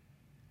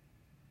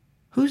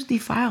 Who's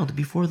defiled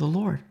before the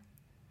Lord?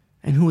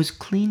 And who is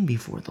clean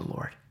before the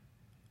Lord?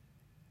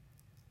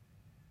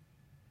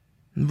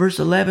 In verse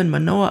 11,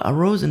 Manoah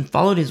arose and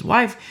followed his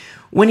wife.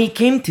 When he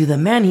came to the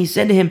man, he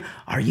said to him,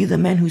 are you the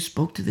man who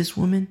spoke to this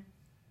woman?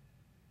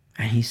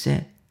 And he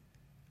said,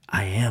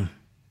 I am.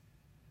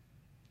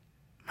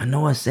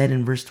 Manoah said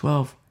in verse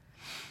 12,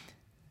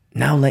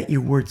 now let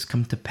your words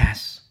come to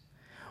pass.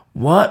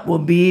 What will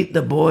be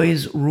the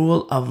boy's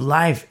rule of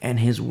life and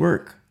his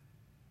work?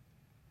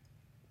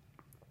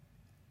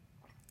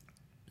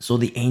 So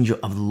the angel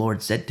of the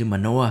Lord said to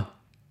Manoah,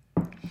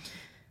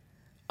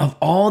 of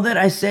all that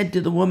I said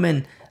to the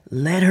woman,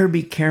 let her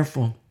be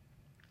careful.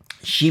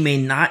 She may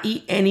not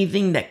eat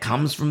anything that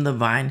comes from the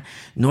vine,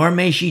 nor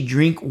may she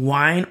drink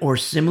wine or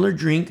similar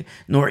drink,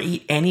 nor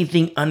eat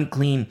anything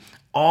unclean.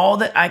 All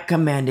that I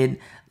commanded,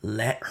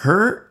 let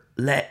her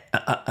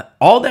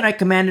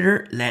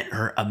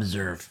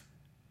observe.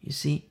 You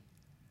see,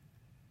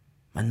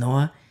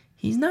 Manoah,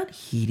 he's not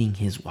heeding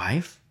his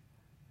wife.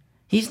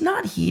 He's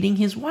not heeding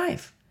his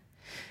wife.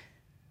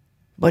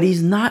 But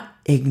he's not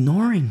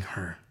ignoring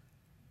her.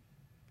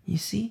 You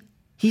see?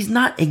 He's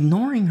not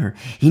ignoring her.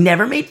 He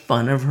never made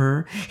fun of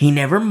her. He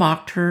never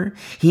mocked her.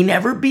 He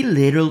never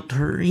belittled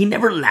her. He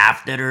never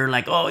laughed at her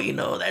like, oh, you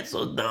know, that's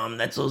so dumb.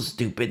 That's so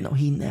stupid. No,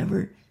 he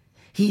never.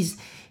 He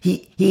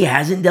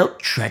hasn't dealt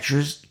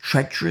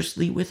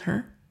treacherously with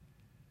her.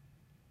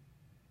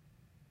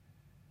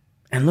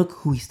 And look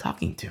who he's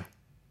talking to.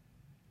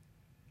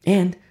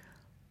 And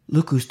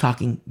look who's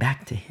talking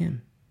back to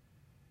him.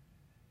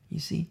 You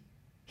see?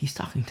 He's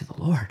talking to the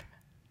Lord.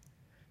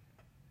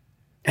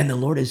 And the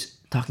Lord is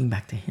talking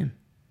back to him.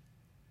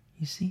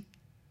 You see?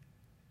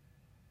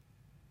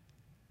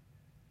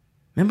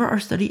 Remember our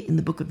study in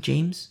the book of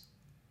James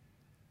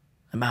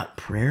about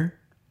prayer?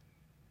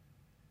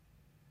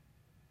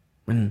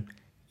 When,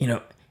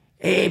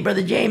 hey,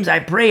 Brother James, I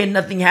pray and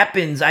nothing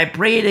happens. I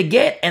pray to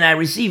get and I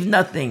receive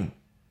nothing.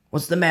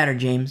 What's the matter,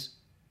 James?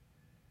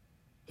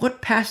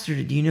 What pastor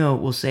did you know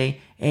will say,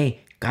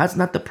 hey, God's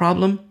not the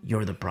problem,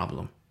 you're the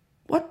problem?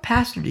 What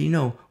pastor do you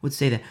know would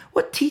say that?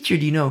 What teacher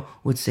do you know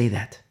would say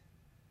that?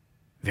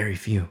 Very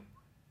few.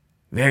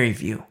 Very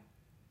few.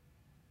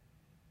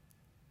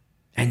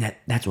 And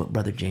that's what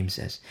Brother James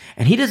says.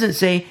 And he doesn't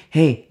say,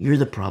 hey, you're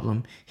the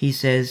problem. He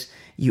says,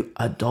 you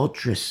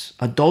adulterers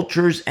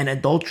and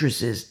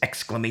adulteresses,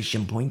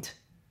 exclamation point.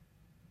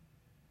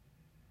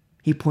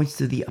 He points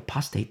to the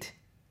apostate.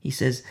 He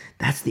says,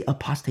 that's the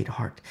apostate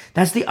heart.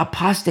 That's the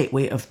apostate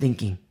way of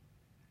thinking.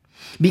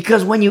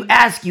 Because when you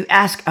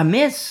ask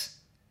amiss.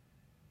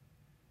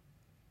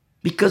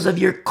 Because of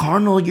your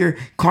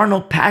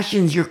carnal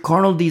passions, your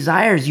carnal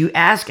desires, you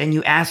ask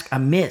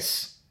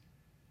amiss.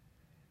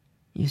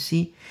 You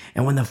see?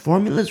 And when the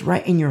formula is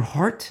right in your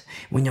heart,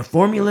 when the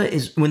formula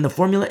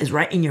is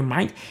right in your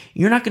mind,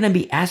 you're not going to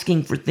be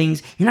asking for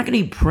things. You're not going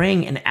to be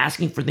praying and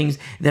asking for things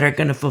that are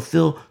going to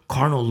fulfill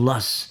carnal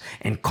lusts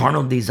and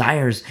carnal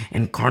desires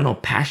and carnal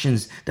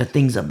passions, the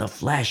things of the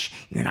flesh.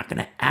 You're not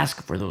going to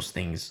ask for those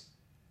things.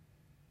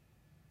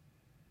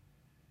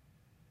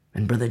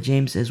 And Brother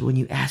James says, when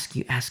you ask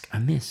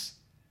amiss.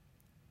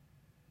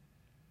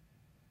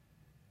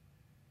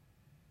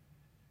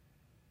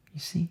 You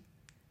see?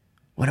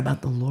 What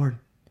about the Lord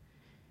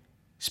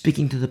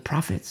speaking to the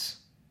prophets?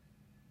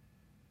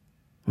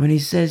 When he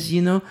says,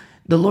 the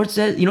Lord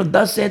says,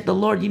 thus saith the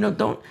Lord,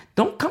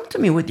 don't come to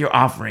me with your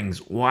offerings.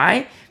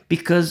 Why?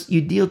 Because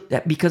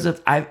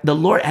the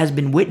Lord has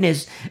been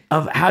witness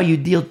of how you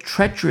deal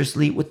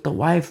treacherously with the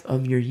wife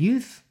of your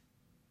youth.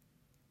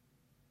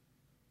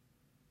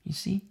 You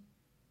see?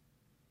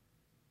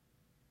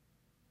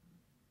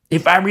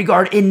 If I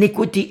regard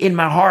iniquity in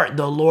my heart,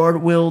 the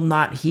Lord will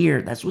not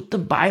hear. That's what the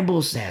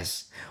Bible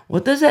says.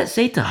 What does that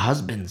say to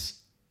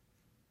husbands?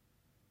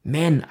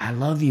 Men, I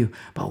love you.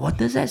 But what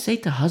does that say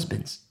to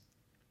husbands?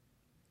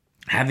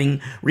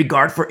 Having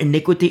regard for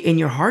iniquity in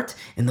your heart,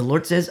 and the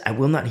Lord says, I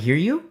will not hear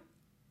you?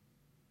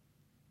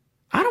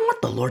 I don't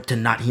want the Lord to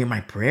not hear my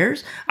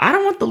prayers. I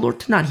don't want the Lord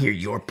to not hear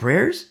your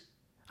prayers.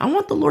 I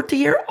want the Lord to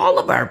hear all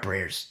of our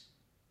prayers.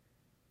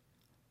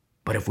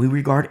 But if we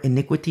regard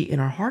iniquity in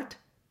our heart,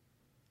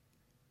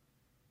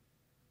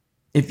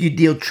 If you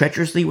deal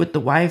treacherously with the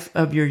wife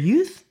of your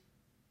youth?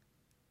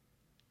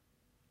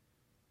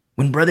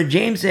 When Brother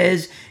James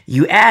says,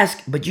 you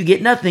ask, but you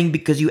get nothing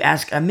because you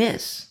ask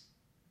amiss.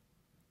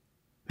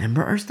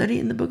 Remember our study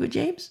in the book of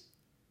James?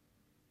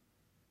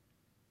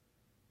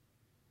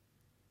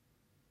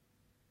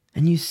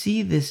 And you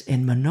see this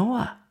in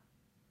Manoah,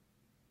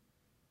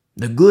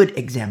 the good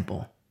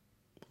example.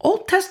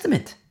 Old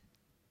Testament.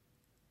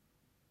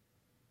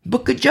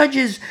 Book of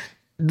Judges,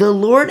 the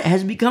Lord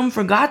has become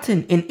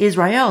forgotten in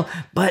Israel,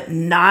 but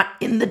not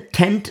in the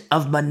tent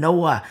of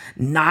Manoah,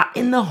 not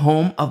in the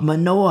home of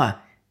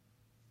Manoah,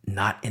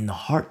 not in the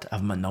heart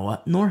of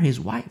Manoah, nor his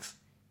wife.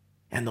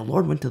 And the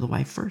Lord went to the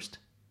wife first.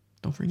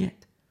 Don't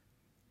forget.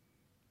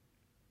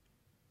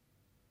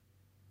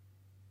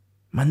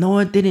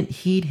 Manoah didn't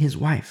heed his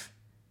wife,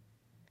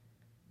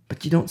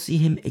 but you don't see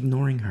him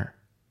ignoring her.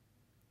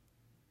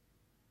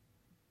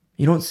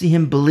 You don't see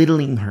him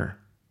belittling her.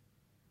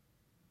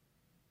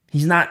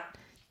 He's not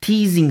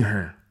teasing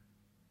her,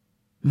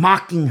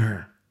 mocking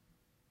her.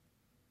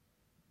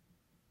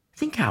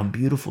 Think how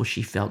beautiful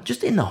she felt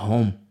just in the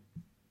home.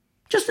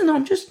 Just in the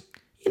home, just,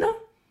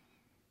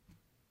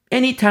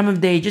 any time of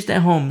day, just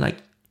at home, like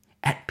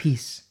at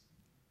peace.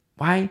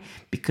 Why?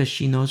 Because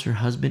she knows her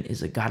husband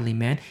is a godly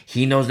man.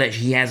 He knows that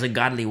she has a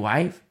godly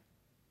wife.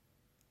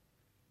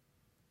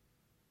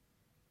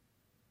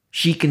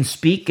 She can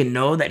speak and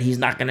know that he's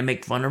not going to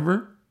make fun of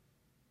her.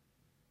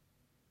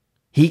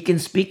 He can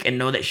speak and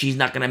know that she's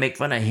not going to make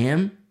fun of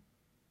him.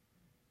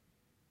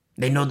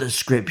 They know the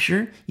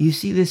scripture. You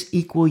see this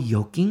equal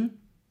yoking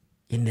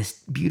in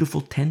this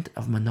beautiful tent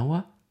of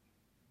Manoah?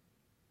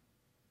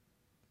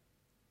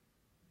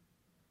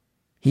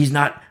 He's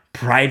not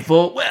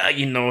prideful.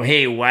 Well,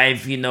 hey,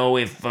 wife,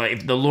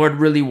 if the Lord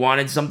really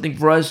wanted something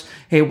for us,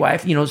 hey,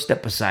 wife,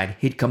 step aside.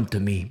 He'd come to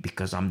me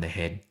because I'm the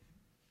head.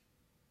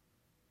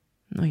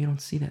 No, you don't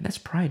see that. That's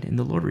pride, and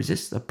the Lord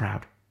resists the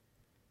proud.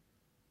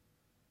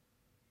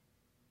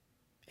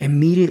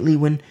 Immediately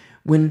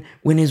when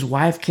his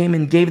wife came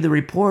and gave the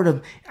report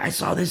of, I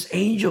saw this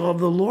angel of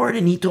the Lord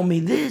and he told me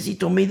this, he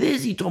told me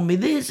this, he told me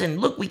this,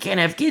 and look, we can't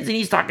have kids and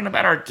he's talking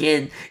about our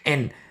kid.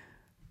 And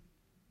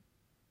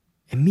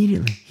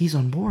immediately he's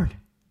on board.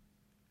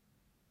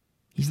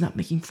 He's not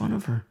making fun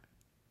of her.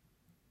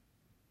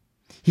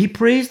 He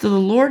prays to the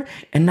Lord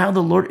and now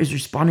the Lord is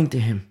responding to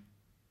him.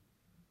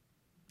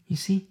 You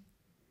see?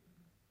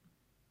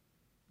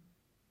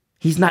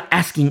 He's not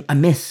asking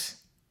amiss.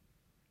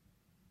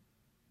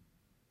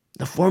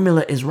 The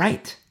formula is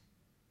right.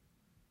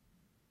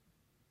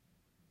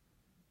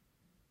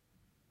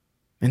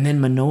 And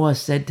then Manoah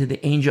said to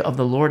the angel of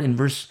the Lord in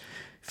verse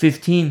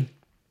 15,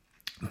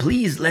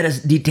 please let us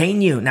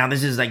detain you. Now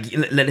this is like,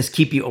 let us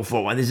keep you for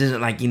a while. This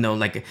isn't like,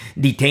 like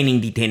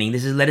detaining.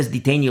 This is let us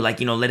detain you, like,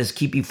 let us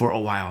keep you for a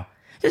while.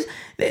 Just,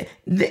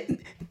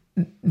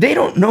 they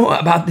don't know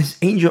about this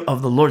angel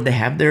of the Lord. They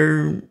have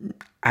their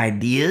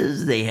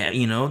ideas. They have,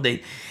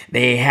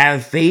 they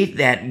have faith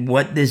that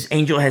what this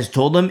angel has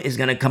told them is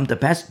going to come to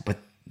pass, but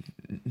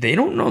they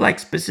don't know like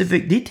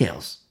specific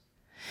details.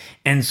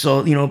 And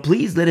so,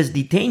 please let us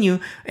detain you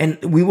and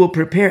we will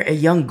prepare a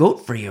young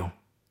goat for you.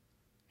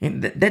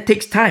 And that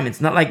takes time.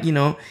 It's not like,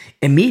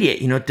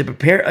 immediate, to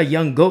prepare a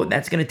young goat,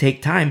 that's going to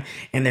take time.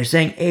 And they're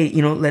saying, hey,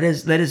 let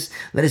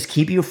us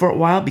keep you for a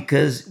while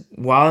because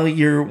while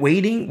you're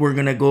waiting, we're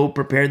going to go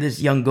prepare this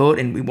young goat.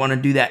 And we want to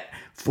do that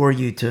for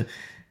you to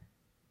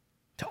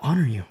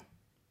honor you.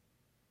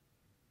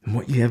 And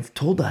what you have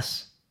told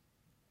us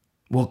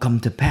will come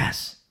to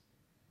pass.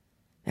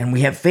 And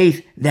we have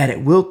faith that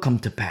it will come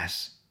to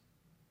pass.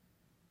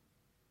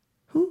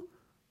 Who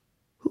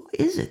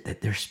is it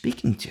that they're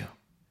speaking to?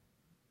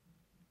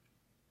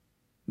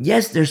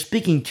 Yes, they're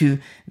speaking to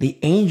the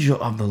angel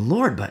of the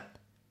Lord, but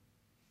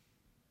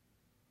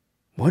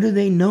what do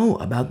they know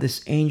about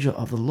this angel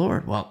of the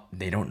Lord? Well,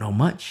 they don't know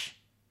much.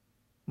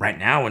 Right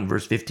now in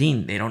verse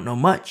 15, they don't know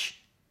much.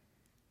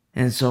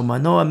 And so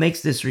Manoah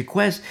makes this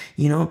request,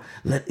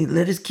 let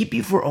us keep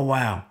you for a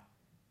while.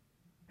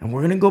 And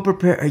we're going to go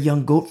prepare a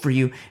young goat for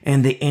you.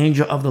 And the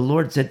angel of the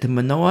Lord said to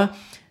Manoah,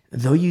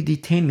 though you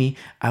detain me,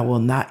 I will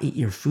not eat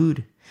your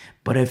food.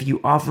 But if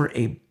you offer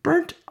a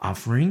burnt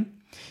offering,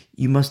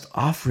 you must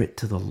offer it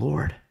to the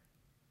Lord.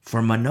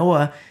 For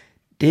Manoah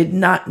did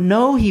not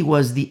know he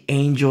was the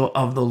angel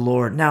of the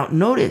Lord. Now,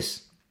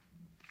 notice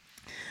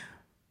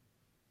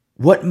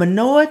what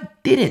Manoah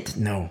didn't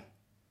know.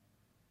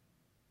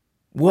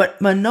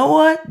 What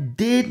Manoah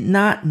did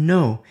not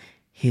know,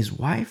 his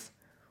wife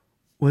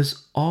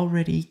was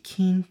already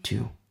keen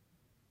to.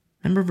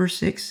 Remember verse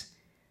 6,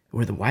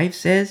 where the wife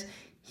says,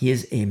 he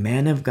is a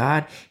man of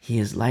God. He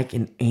is like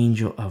an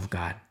angel of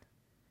God.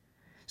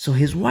 So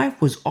his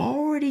wife was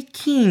already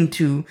keen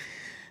to,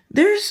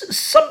 there's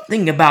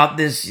something about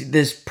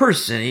this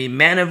person, a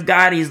man of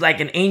God, he's like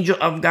an angel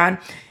of God.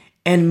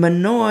 And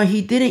Manoah,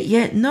 he didn't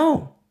yet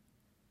know.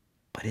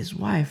 But his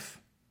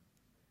wife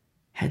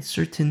had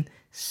certain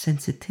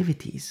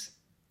sensitivities.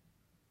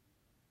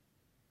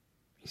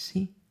 You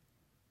see?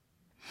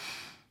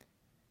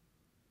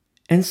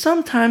 And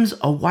sometimes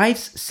a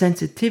wife's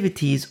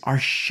sensitivities are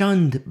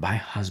shunned by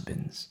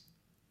husbands.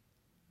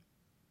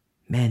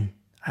 Men,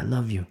 I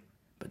love you,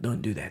 but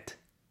don't do that.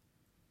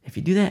 If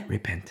you do that,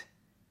 repent.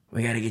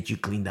 We got to get you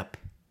cleaned up.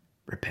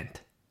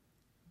 Repent.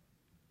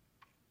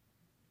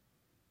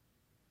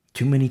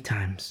 Too many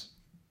times,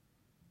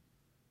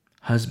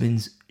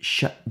 husbands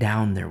shut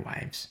down their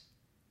wives.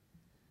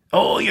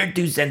 Oh, you're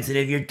too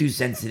sensitive. You're too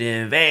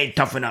sensitive. Hey,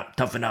 toughen up,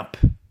 toughen up.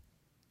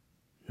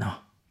 No,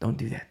 don't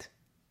do that.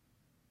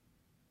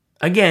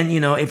 Again,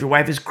 if your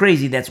wife is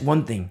crazy, that's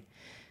one thing.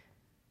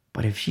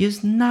 But if she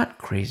is not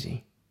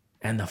crazy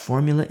and the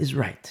formula is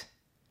right,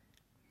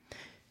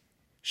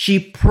 she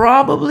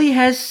probably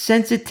has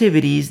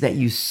sensitivities that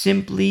you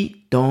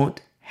simply don't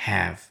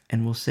have,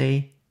 and we'll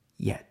say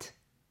yet.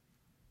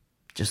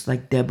 Just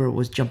like Deborah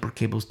was jumper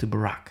cables to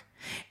Barak.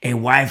 A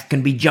wife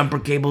can be jumper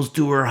cables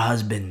to her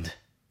husband.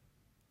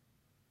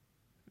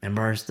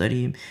 Remember our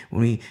study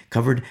when we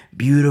covered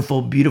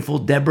beautiful, beautiful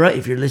Deborah?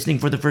 If you're listening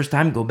for the first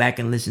time, go back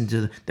and listen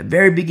to the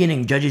very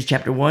beginning, Judges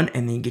chapter 1,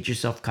 and then get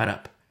yourself caught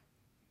up.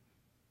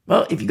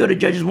 Well, if you go to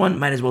Judges 1,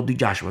 might as well do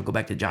Joshua. Go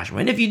back to Joshua.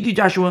 And if you do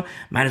Joshua,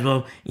 might as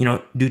well,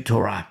 do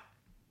Torah.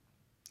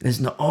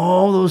 Listen to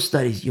all those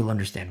studies, you'll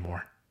understand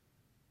more.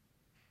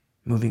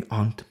 Moving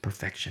on to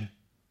perfection.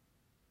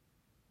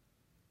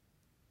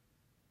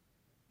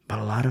 But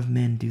a lot of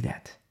men do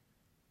that.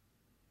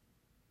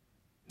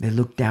 They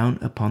look down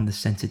upon the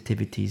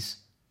sensitivities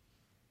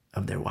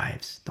of their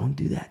wives. Don't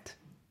do that.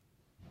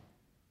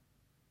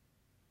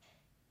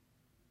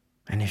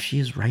 And if she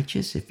is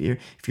righteous, if you're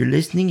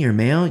listening, you're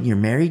male, you're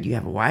married, you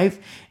have a wife,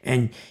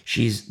 and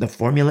the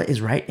formula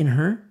is right in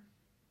her.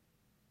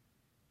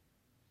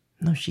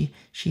 No, she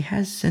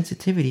has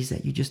sensitivities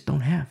that you just don't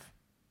have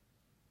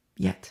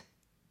yet.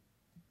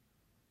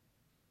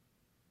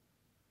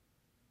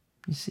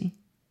 You see?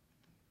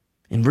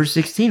 In verse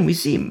 16, we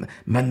see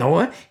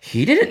Manoah,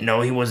 he didn't know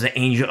he was the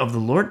angel of the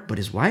Lord, but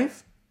his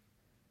wife,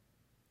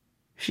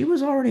 she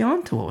was already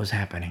on to what was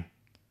happening.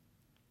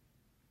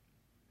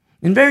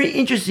 And very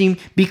interesting,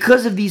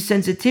 because of these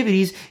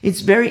sensitivities,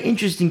 it's very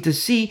interesting to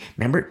see,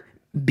 remember,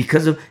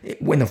 because of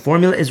when the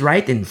formula is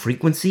right and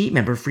frequency,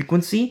 remember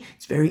frequency,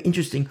 it's very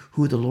interesting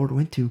who the Lord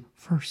went to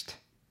first.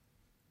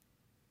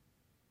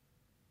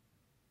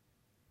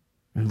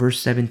 In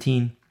verse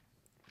 17,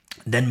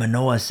 then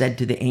Manoah said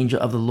to the angel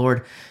of the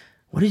Lord,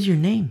 "What is your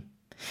name?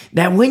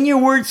 That when your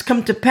words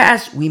come to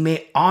pass, we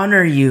may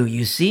honor you."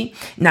 You see?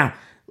 Now,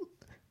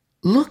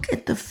 look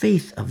at the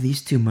faith of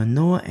these two,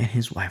 Manoah and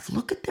his wife.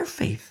 Look at their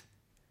faith.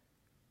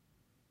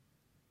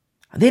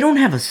 They don't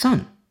have a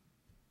son,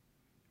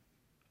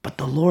 but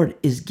the Lord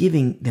is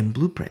giving them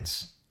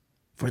blueprints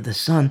for the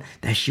son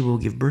that she will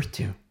give birth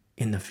to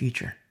in the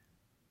future.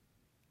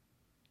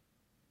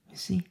 You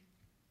see?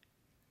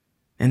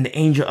 And the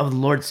angel of the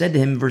Lord said to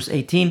him, verse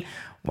 18,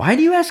 "Why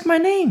do you ask my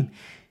name?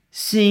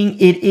 Seeing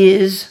it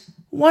is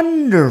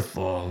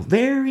wonderful."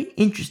 Very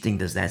interesting.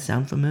 Does that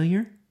sound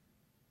familiar?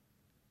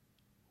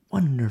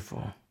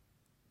 Wonderful.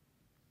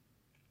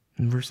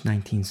 In verse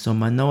 19, so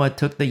Manoah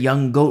took the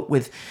young goat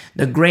with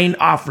the grain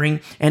offering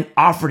and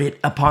offered it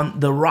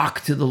upon the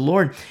rock to the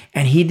Lord.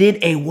 And he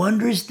did a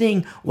wondrous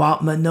thing while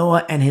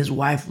Manoah and his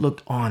wife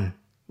looked on.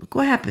 Look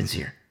what happens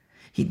here.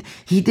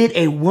 He did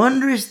a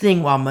wondrous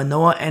thing while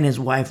Manoah and his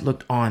wife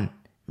looked on.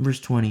 Verse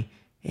 20,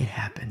 it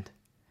happened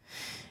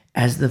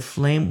as the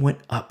flame went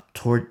up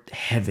toward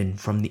heaven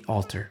from the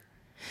altar,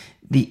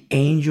 the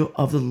angel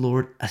of the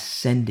Lord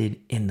ascended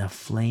in the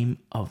flame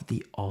of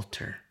the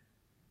altar.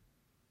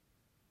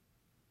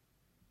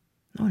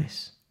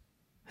 Notice,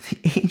 the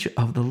angel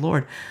of the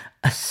Lord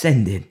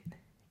ascended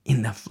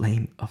in the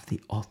flame of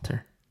the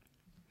altar.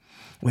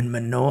 When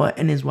Manoah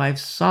and his wife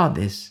saw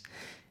this,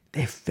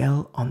 they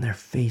fell on their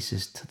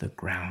faces to the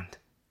ground.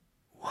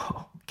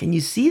 Whoa, can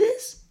you see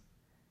this?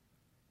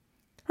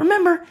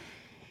 Remember,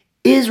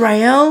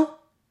 Israel,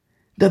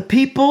 the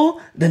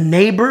people, the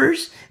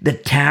neighbors, the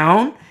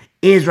town,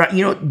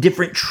 Israel,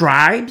 different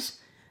tribes,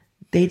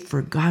 they'd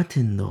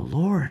forgotten the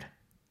Lord.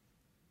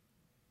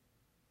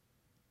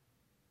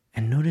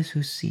 And notice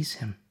who sees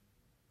him.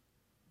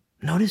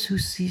 Notice who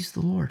sees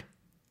the Lord.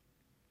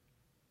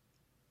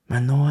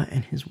 Manoah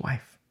and his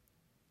wife.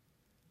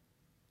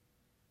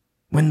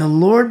 When the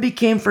Lord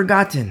became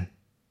forgotten,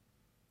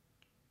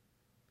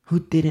 who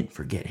didn't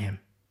forget him?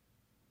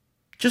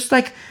 Just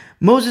like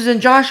Moses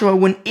and Joshua,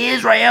 when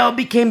Israel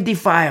became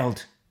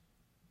defiled,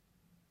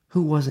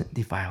 who wasn't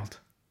defiled?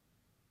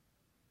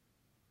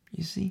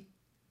 You see?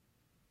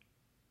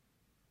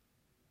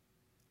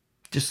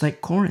 Just like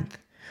Corinth.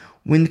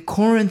 When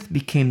Corinth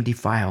became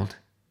defiled,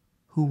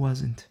 who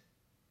wasn't?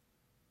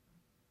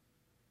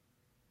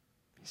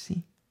 You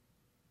see?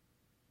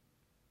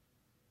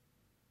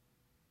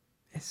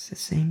 It's the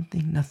same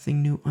thing,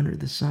 nothing new under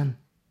the sun.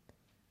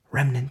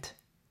 Remnant.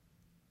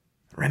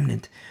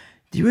 Remnant.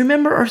 Do you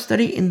remember our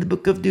study in the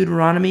book of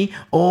Deuteronomy?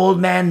 Old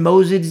man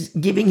Moses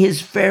giving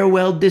his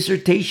farewell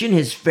dissertation,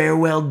 his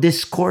farewell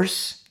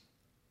discourse.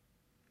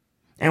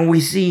 And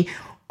we see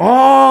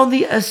all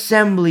the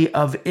assembly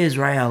of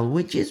Israel,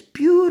 which is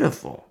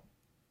beautiful.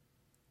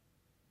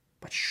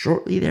 But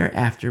shortly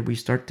thereafter, we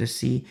start to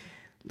see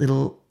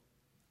little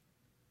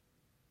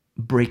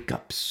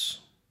breakups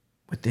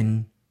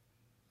within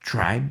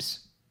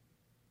tribes.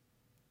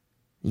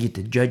 You get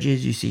the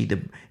Judges, you see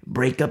the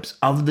breakups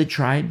of the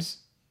tribes.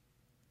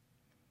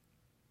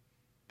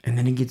 And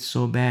then it gets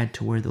so bad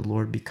to where the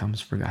Lord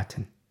becomes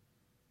forgotten.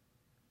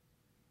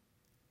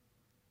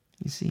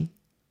 You see?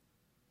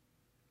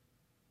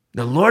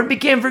 The Lord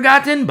became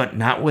forgotten, but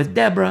not with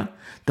Deborah.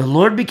 The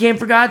Lord became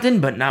forgotten,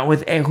 but not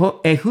with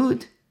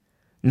Ehud.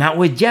 Not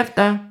with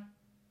Jephthah.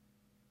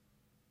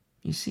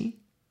 You see?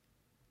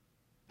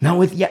 Not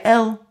with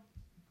Yael.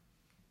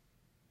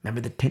 Remember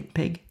the tent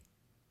peg?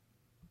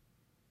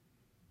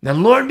 The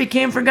Lord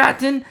became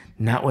forgotten,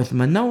 not with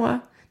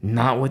Manoah,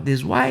 not with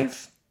his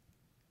wife.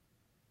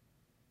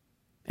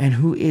 And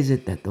who is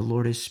it that the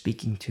Lord is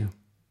speaking to?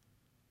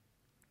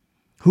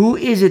 Who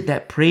is it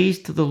that prays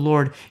to the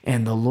Lord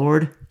and the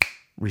Lord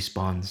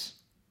responds?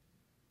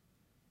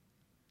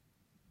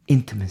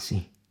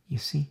 Intimacy, you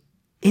see?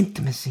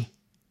 Intimacy.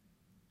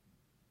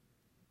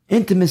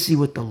 Intimacy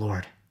with the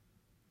Lord.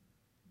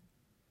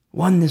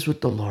 Oneness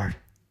with the Lord.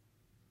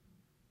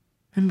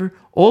 Remember,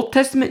 Old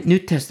Testament, New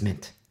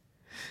Testament.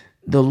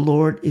 The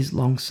Lord is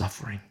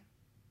long-suffering.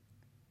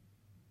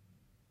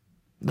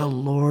 The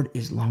Lord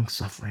is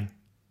long-suffering.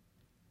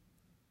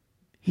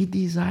 He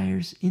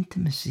desires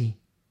intimacy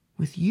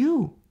with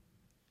you.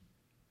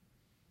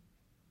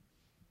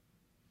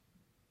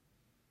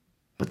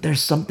 But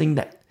there's something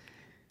that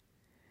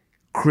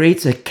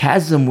creates a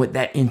chasm with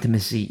that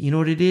intimacy. You know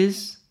what it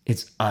is?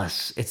 It's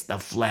us. It's the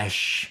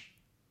flesh.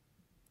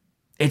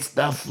 It's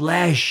the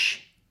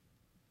flesh.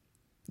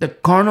 The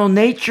carnal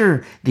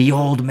nature. The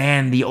old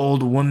man, the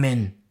old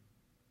woman.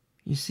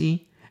 You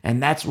see?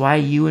 And that's why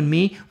you and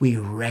me, we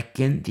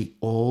reckon the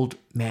old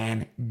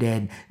man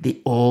dead.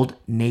 The old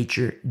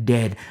nature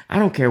dead. I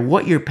don't care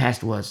what your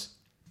past was.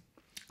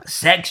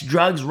 Sex,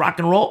 drugs, rock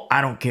and roll,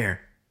 I don't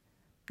care.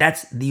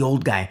 That's the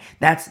old guy.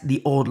 That's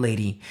the old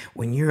lady.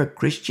 When you're a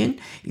Christian,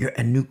 you're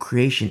a new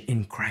creation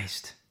in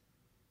Christ.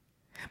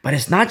 But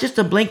it's not just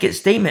a blanket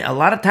statement. A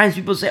lot of times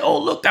people say, oh,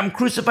 look, I'm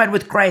crucified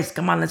with Christ.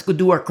 Come on, let's go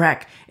do our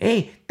crack.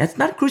 Hey, that's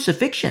not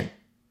crucifixion.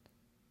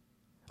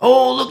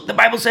 Oh, look, the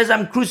Bible says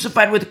I'm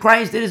crucified with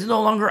Christ. It is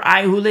no longer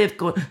I who live.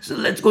 So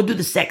let's go do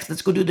the sex.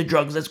 Let's go do the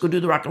drugs. Let's go do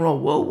the rock and roll.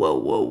 Whoa, whoa,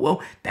 whoa,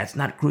 whoa. That's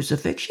not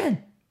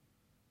crucifixion.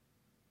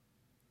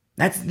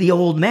 That's the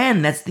old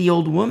man. That's the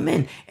old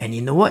woman. And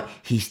you know what?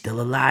 He's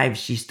still alive.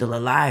 She's still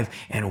alive.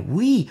 And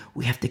we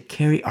have to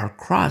carry our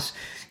cross.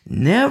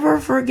 Never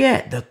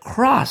forget, the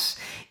cross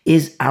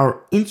is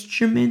our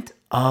instrument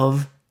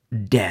of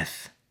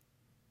death.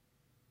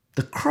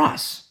 The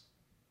cross.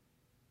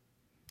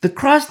 The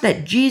cross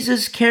that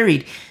Jesus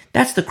carried,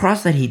 that's the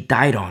cross that he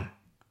died on.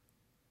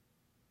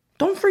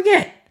 Don't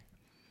forget.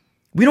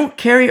 We don't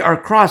carry our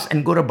cross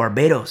and go to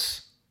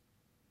Barbados.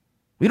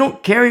 We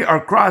don't carry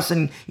our cross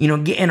and,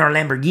 get in our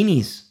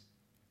Lamborghinis.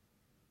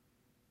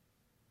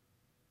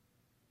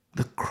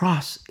 The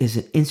cross is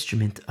an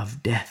instrument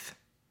of death.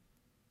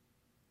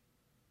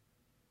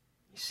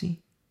 You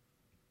see?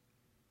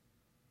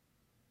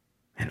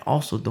 And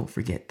also don't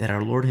forget that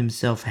our Lord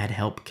himself had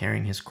help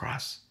carrying his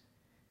cross.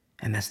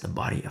 And that's the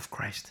body of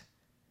Christ.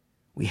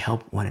 We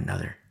help one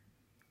another.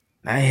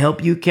 I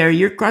help you carry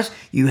your cross.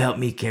 You help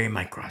me carry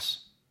my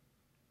cross.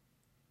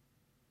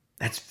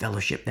 That's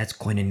fellowship. That's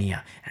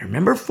koinonia. And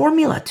remember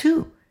formula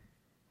too.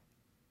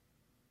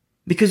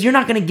 Because you're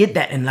not going to get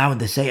that in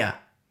Laodicea.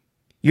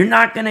 You're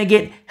not going to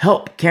get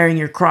help carrying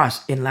your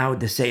cross in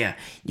Laodicea.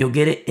 You'll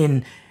get it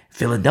in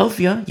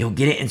Philadelphia. You'll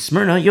get it in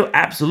Smyrna. You'll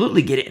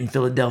absolutely get it in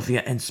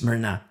Philadelphia and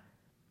Smyrna.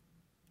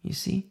 You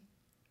see?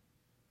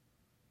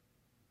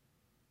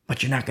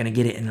 But you're not going to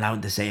get it in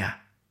Laodicea.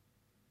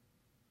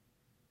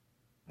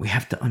 We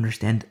have to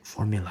understand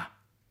formula.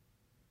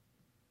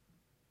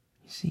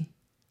 You see?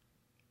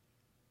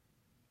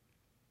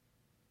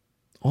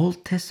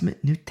 Old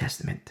Testament, New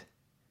Testament.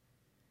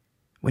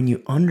 When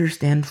you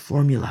understand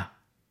formula,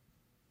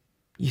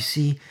 you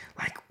see,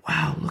 like,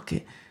 wow, look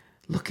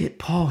at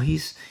Paul.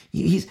 He's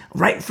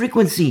right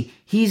frequency.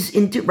 He's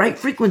into right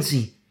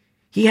frequency.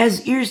 He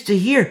has ears to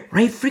hear,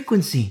 right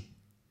frequency.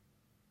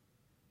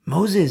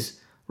 Moses,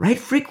 right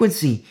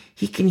frequency.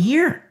 He can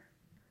hear.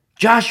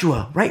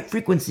 Joshua, right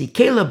frequency.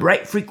 Caleb,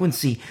 right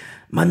frequency.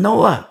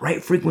 Manoah,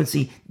 right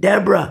frequency.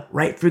 Deborah,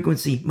 right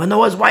frequency.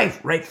 Manoah's wife,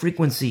 right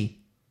frequency.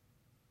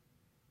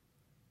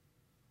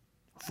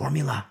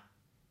 Formula.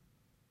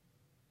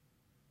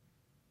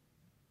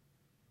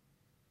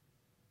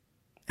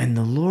 And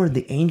the Lord,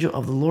 the angel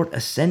of the Lord,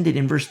 ascended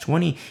in verse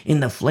 20 in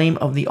the flame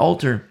of the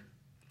altar.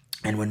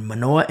 And when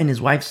Manoah and his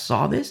wife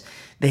saw this,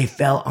 they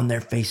fell on their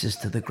faces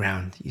to the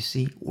ground. You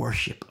see,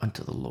 worship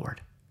unto the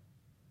Lord.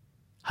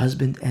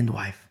 Husband and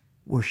wife,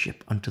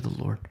 worship unto the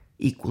Lord,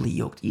 equally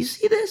yoked. You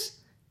see this?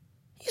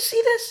 You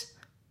see this?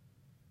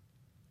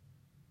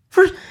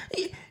 First,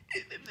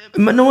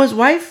 Manoah's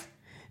wife,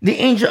 the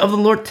angel of the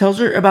Lord tells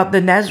her about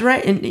the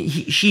Nazarite, and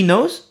she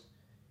knows.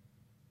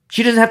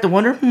 She doesn't have to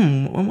wonder,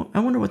 I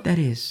wonder what that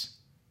is.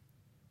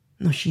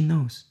 No, she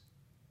knows.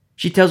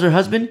 She tells her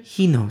husband,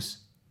 he knows.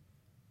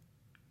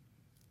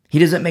 He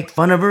doesn't make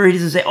fun of her. He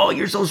doesn't say, oh,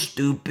 you're so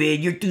stupid.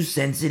 You're too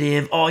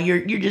sensitive. Oh,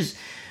 you're just,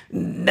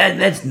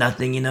 that's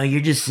nothing,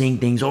 you're just seeing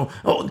things.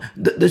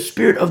 The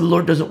Spirit of the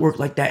Lord doesn't work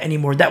like that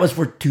anymore. That was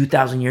for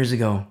 2,000 years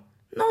ago.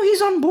 No,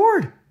 he's on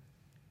board.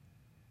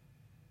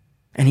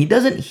 And he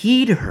doesn't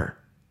heed her.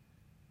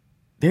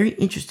 Very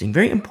interesting,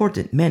 very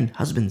important. Men,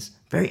 husbands,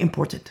 very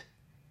important.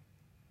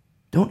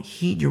 Don't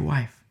heed your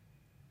wife.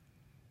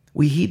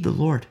 We heed the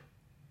Lord.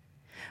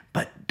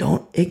 But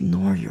don't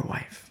ignore your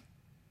wife.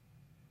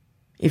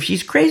 If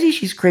she's crazy,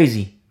 she's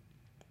crazy.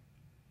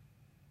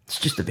 It's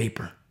just a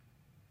vapor.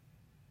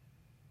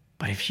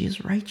 But if she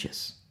is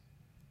righteous,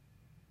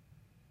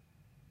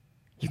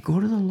 you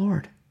go to the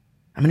Lord.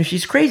 I mean, if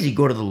she's crazy,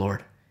 go to the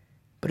Lord.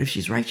 But if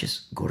she's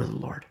righteous, go to the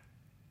Lord.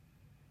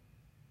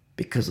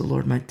 Because the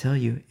Lord might tell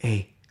you,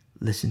 hey,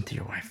 listen to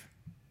your wife.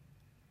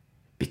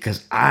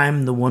 Because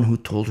I'm the one who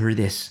told her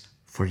this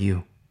for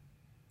you.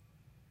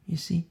 You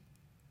see?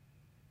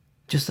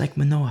 Just like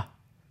Manoah.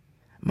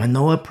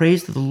 Manoah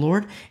praised to the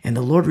Lord, and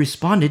the Lord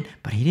responded,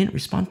 but he didn't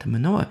respond to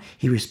Manoah.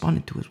 He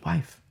responded to his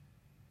wife.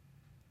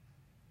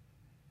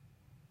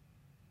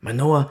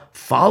 Manoah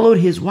followed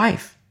his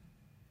wife,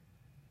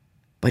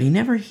 but he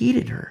never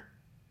heeded her.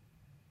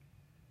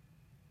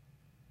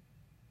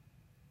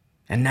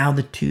 And now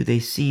the two, they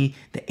see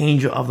the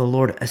angel of the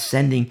Lord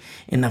ascending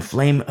in the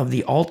flame of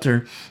the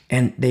altar,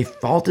 and they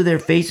fall to their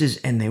faces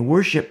and they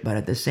worship. But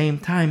at the same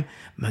time,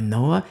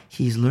 Manoah,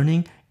 he's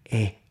learning,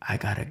 hey, I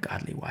got a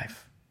godly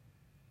wife.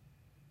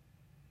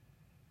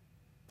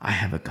 I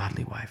have a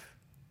godly wife.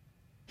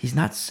 He's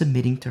not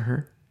submitting to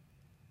her.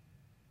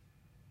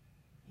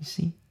 You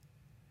see?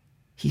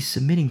 He's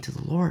submitting to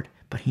the Lord,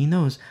 but he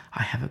knows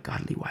I have a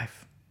godly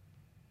wife.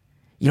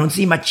 You don't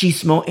see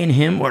machismo in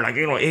him, or like,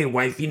 hey,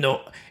 wife,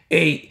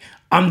 hey,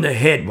 I'm the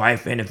head,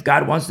 wife, and if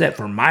God wants that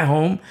for my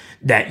home,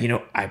 that,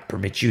 I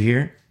permit you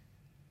here,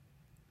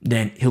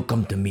 then he'll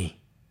come to me.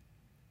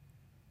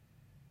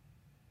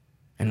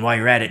 And while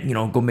you're at it,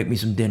 go make me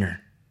some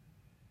dinner.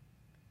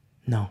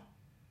 No,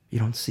 you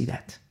don't see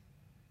that.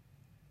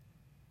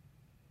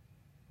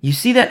 You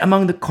see that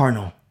among the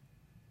carnal.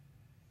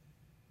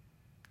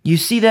 You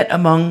see that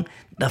among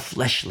the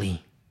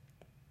fleshly.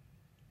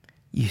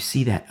 You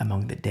see that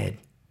among the dead.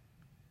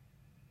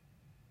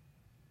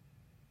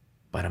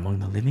 But among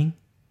the living,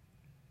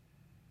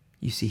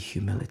 you see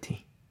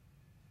humility.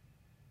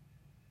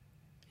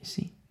 You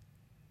see?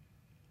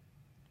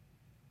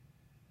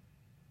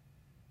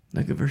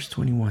 Look at verse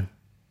 21.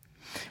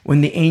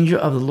 When the angel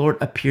of the Lord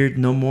appeared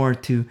no more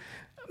to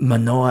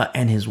Manoah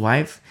and his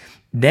wife,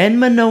 then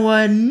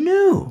Manoah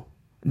knew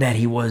that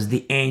he was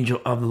the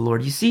angel of the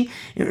Lord. You see,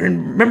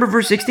 remember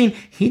verse 16?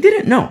 He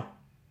didn't know.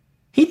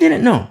 He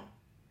didn't know.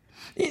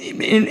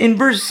 In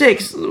verse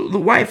 6,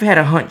 the wife had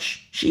a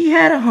hunch. She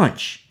had a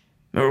hunch.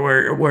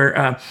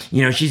 Where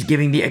she's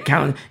giving the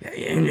account.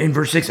 In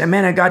verse 6, a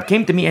man of God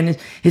came to me, and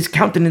his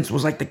countenance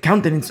was like the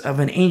countenance of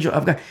an angel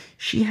of God.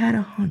 She had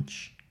a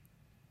hunch.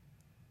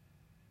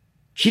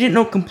 She didn't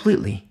know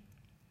completely.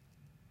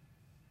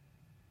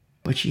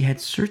 But she had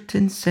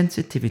certain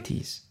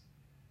sensitivities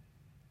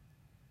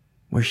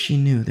where she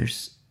knew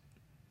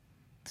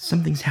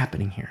something's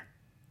happening here.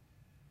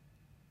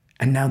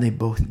 And now they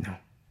both know,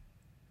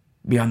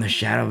 beyond the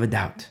shadow of a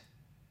doubt.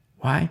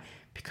 Why?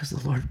 Because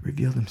the Lord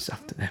revealed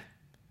himself to them.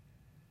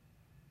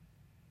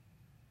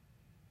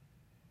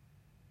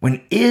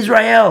 When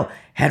Israel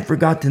had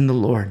forgotten the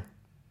Lord,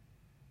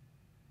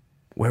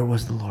 where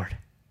was the Lord?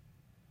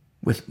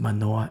 With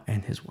Manoah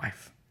and his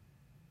wife.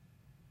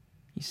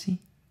 You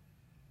see?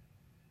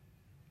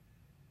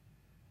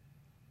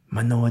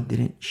 Manoah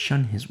didn't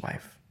shun his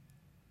wife.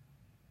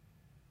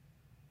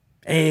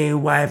 Hey,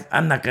 wife,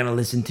 I'm not going to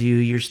listen to you.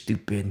 You're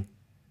stupid.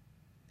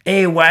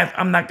 Hey, wife,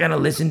 I'm not going to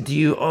listen to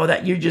you. Oh,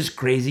 you're just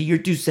crazy. You're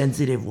too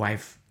sensitive,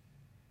 wife.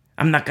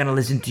 I'm not going to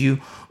listen to you.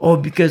 Oh,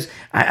 because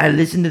I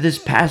listen to this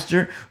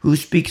pastor who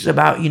speaks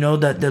about,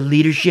 that the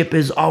leadership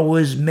is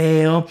always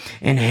male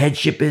and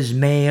headship is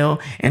male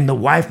and the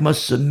wife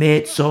must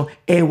submit. So,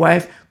 hey,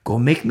 wife, go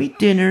make me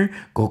dinner,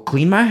 go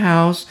clean my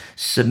house,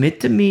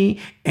 submit to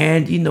me,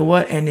 and you know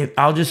what? And if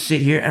I'll just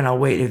sit here and I'll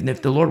wait.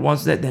 If the Lord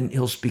wants that, then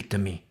he'll speak to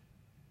me.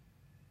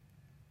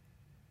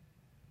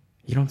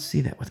 You don't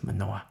see that with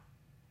Manoah.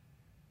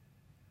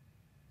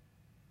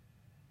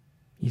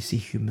 You see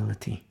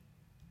humility.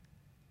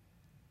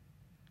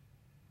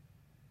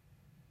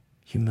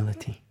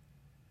 Humility.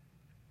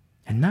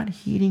 And not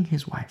heeding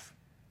his wife,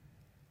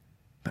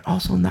 but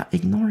also not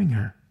ignoring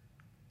her.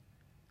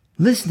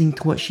 Listening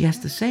to what she has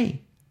to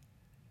say.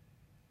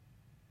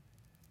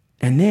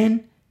 And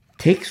then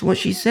takes what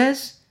she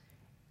says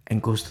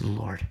and goes to the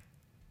Lord.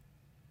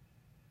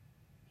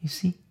 You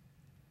see?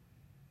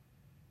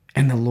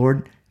 And the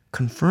Lord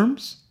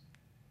confirms.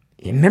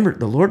 Remember,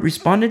 the Lord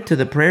responded to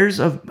the prayers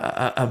of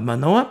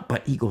Manoah,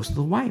 but he goes to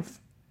the wife.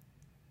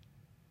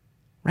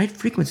 Right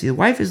frequency. The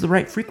wife is the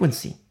right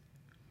frequency.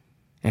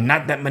 And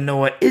not that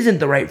Manoah isn't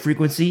the right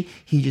frequency.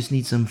 He just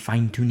needs some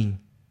fine-tuning.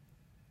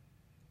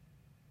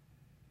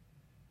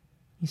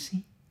 You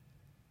see?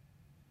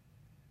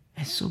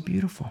 It's so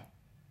beautiful.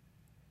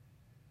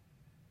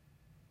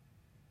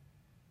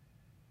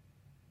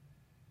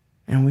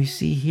 And we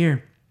see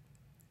here,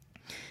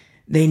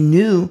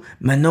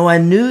 Manoah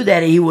knew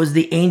that he was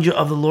the angel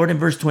of the Lord in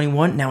verse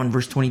 21. Now in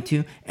verse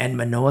 22, and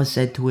Manoah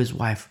said to his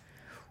wife,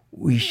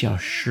 we shall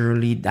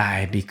surely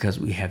die because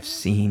we have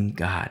seen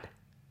God.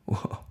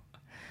 Whoa.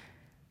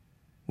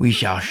 We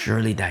shall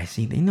surely die.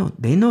 See, they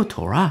know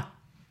Torah.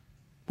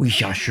 We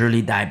shall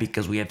surely die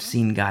because we have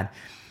seen God.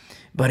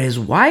 But his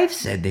wife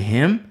said to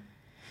him,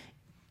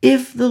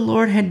 if the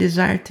Lord had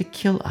desired to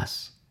kill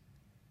us,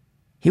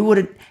 he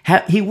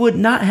would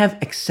not have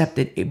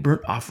accepted a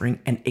burnt offering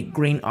and a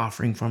grain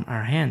offering from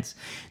our hands,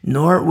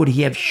 nor would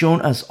he have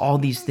shown us all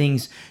these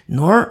things,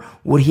 nor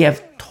would he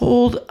have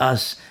told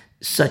us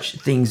such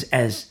things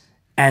as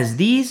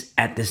these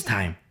at this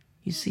time.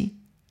 You see?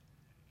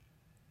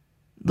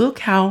 Look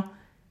how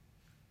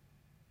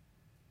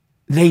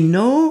they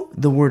know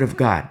the word of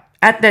God.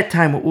 At that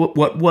time,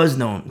 what was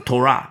known,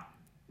 Torah,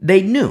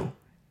 they knew.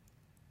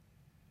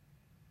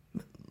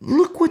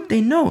 Look what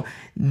they know.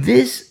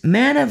 This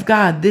man of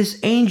God, this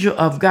angel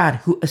of God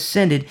who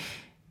ascended,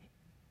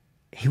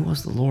 he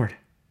was the Lord.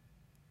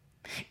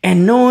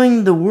 And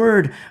knowing the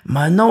word,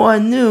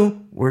 Manoah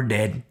knew we're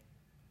dead.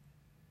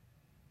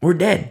 We're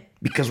dead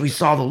because we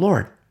saw the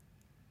Lord.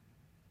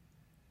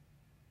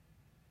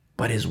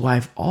 But his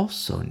wife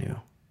also knew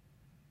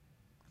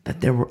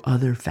that there were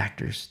other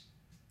factors.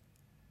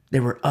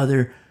 There were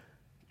other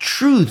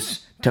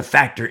truths to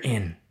factor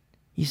in.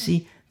 You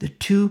see, the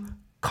two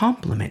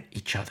complement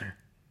each other.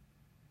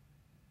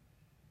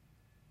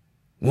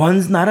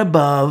 One's not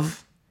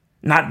above,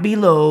 not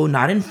below,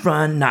 not in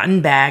front, not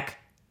in back.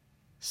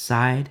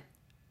 Side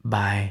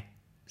by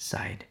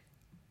side.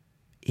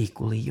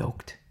 Equally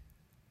yoked.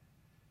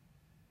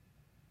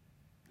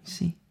 You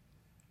see?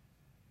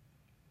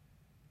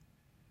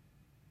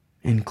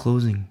 In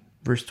closing,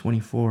 verse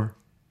 24.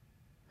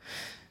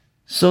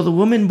 So the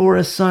woman bore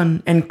a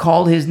son and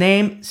called his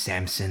name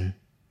Samson.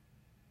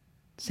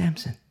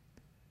 Samson.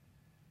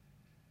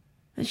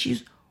 And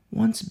she's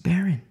once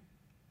barren.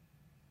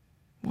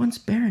 Once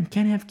barren,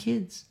 can't have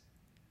kids.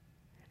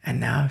 And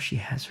now she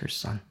has her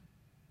son.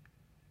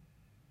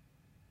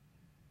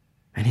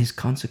 And his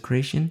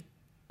consecration,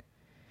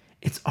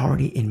 it's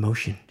already in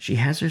motion. She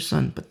has her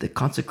son, but the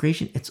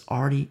consecration, it's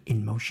already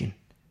in motion.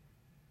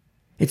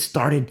 It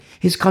started,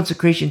 his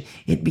consecration,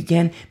 it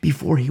began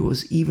before he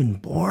was even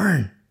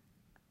born.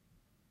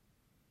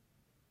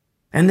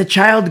 And the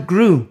child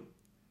grew,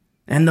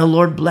 and the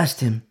Lord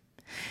blessed him.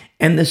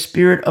 And the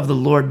Spirit of the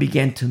Lord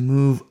began to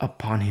move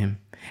upon him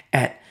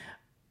at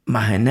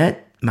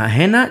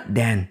Mahanat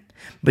Dan,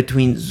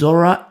 between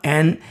Zorah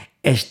and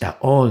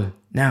Eshtaol.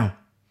 Now,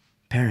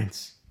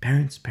 parents,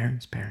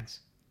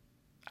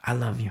 I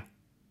love you.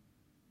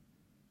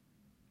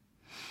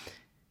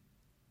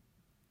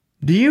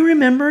 Do you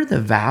remember the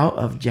vow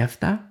of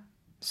Jephthah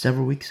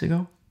several weeks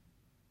ago?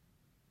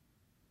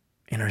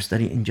 In our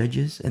study in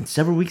Judges. And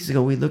several weeks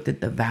ago, we looked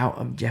at the vow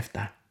of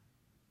Jephthah.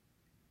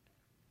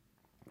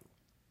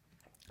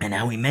 And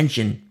now we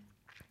mentioned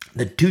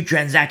the two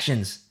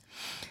transactions.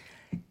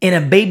 In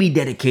a baby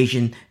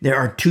dedication, there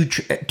are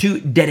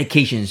two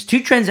dedications,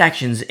 two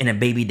transactions in a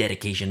baby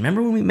dedication.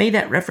 Remember when we made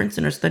that reference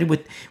in our study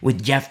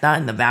with Jephthah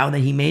and the vow that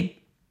he made?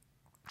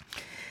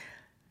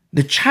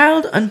 The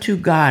child unto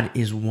God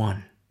is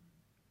one.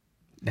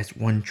 That's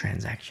one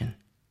transaction.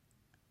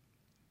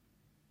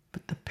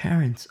 But the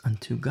parents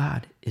unto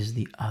God is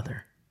the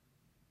other.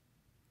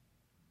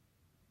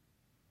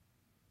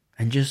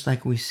 And just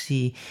like we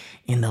see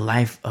in the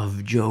life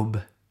of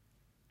Job,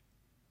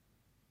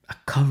 a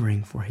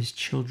covering for his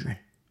children.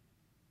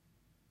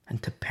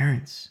 And to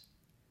parents,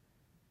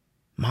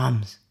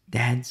 moms,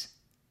 dads,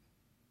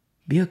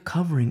 be a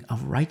covering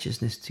of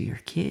righteousness to your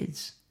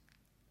kids.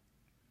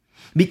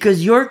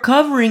 Because your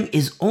covering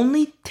is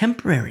only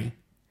temporary.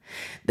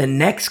 The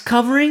next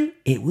covering,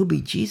 it will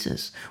be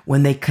Jesus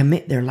when they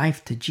commit their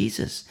life to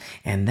Jesus.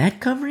 And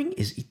that covering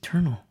is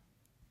eternal.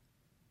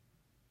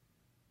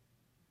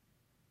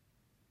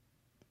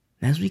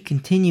 As we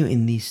continue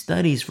in these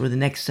studies for the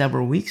next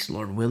several weeks,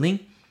 Lord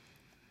willing,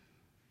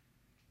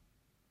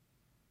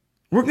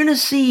 we're going to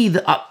see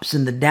the ups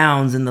and the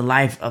downs in the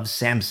life of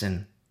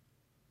Samson.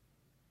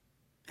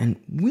 And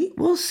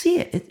we'll see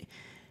it.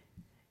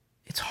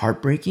 It's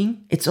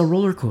heartbreaking. It's a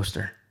roller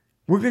coaster.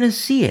 We're going to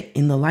see it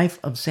in the life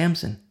of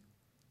Samson.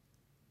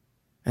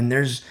 And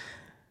there's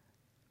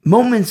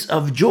moments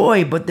of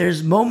joy, but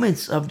there's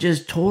moments of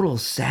just total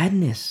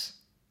sadness.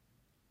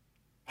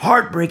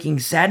 Heartbreaking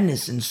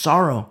sadness and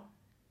sorrow.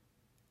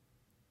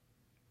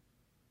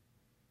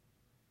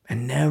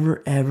 And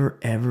never, ever,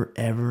 ever,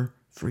 ever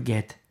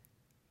forget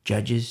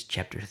Judges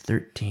chapter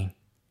 13.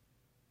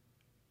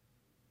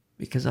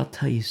 Because I'll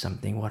tell you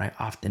something, what I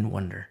often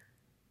wonder.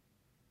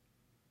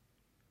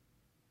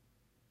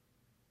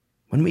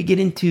 When we get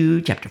into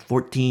chapter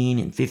 14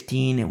 and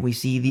 15 and we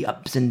see the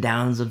ups and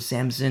downs of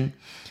Samson,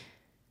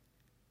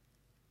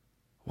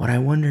 what I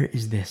wonder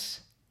is this.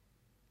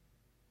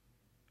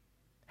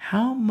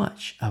 How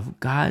much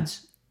of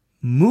God's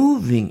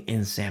moving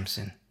in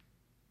Samson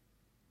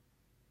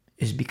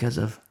is because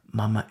of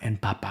mama and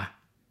papa.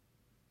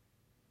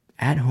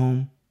 At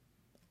home,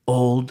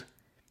 old,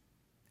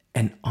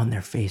 and on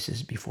their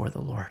faces before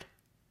the Lord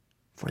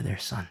for their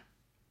son.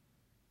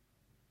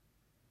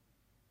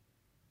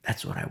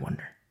 That's what I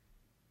wonder.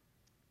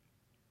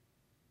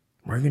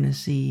 We're going to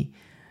see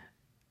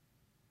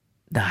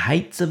the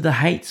heights of the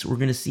heights. We're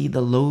going to see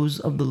the lows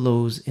of the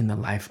lows in the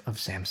life of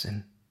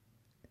Samson.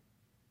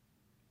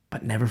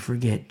 But never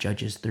forget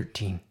Judges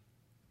 13.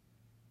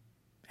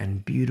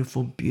 And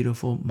beautiful,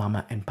 beautiful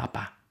mama and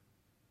papa.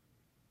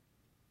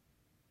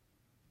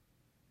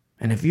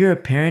 And if you're a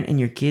parent and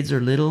your kids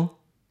are little,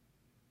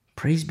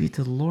 praise be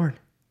to the Lord.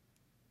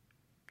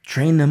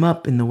 Train them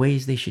up in the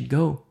ways they should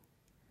go.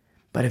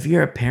 But if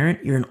you're a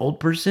parent, you're an old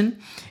person,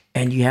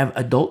 and you have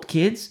adult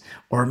kids,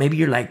 or maybe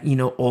you're like,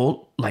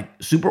 old, like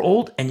super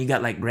old, and you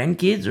got like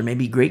grandkids or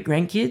maybe great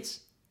grandkids,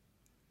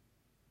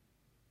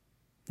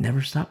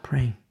 never stop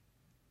praying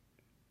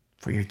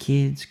for your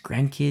kids,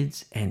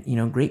 grandkids, and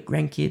great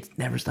grandkids.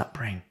 Never stop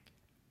praying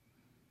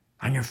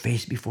on your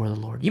face before the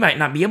Lord. You might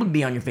not be able to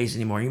be on your face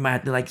anymore. You might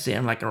have to like sit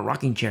in like a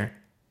rocking chair,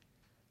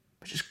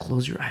 but just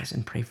close your eyes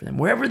and pray for them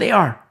wherever they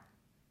are.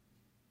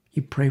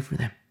 You pray for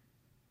them,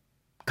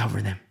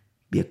 cover them,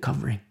 be a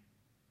covering.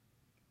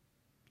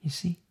 You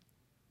see?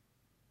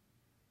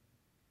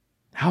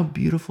 How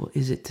beautiful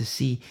is it to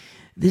see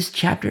this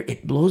chapter?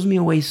 It blows me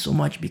away so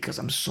much because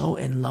I'm so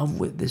in love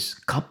with this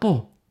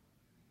couple,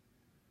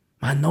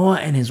 Manoah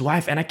and his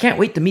wife, and I can't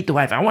wait to meet the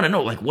wife. I want to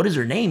know, like, what is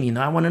her name?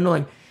 I want to know,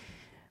 like,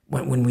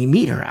 when we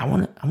meet her, I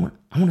want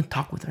to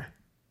talk with her.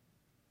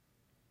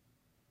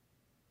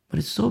 But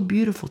it's so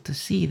beautiful to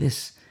see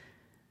this.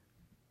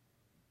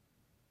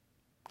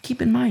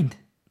 Keep in mind,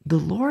 the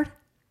Lord,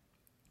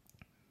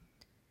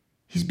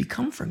 He's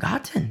become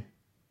forgotten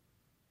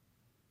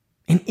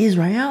in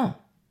Israel.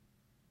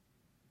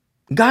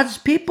 God's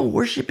people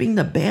worshiping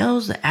the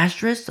Baals, the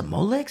Ashtoreths, the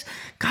Molechs.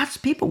 God's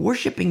people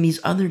worshiping these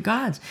other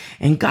gods.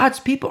 And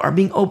God's people are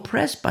being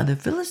oppressed by the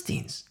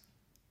Philistines.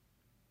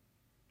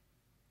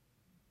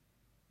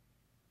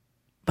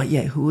 But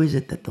yet, who is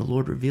it that the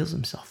Lord reveals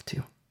Himself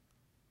to?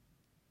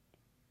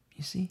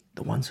 You see,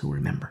 the ones who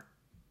remember,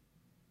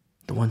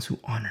 the ones who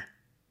honor,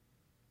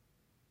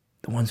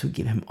 the ones who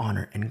give Him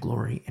honor and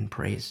glory and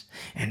praise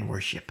and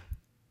worship.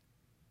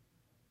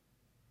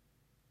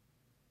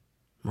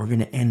 We're going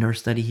to end our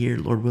study here.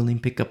 Lord willing,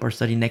 pick up our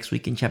study next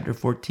week in chapter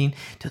 14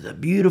 to the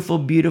beautiful,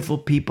 beautiful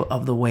people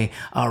of the way,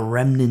 a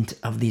remnant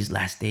of these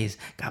last days.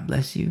 God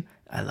bless you.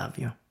 I love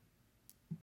you.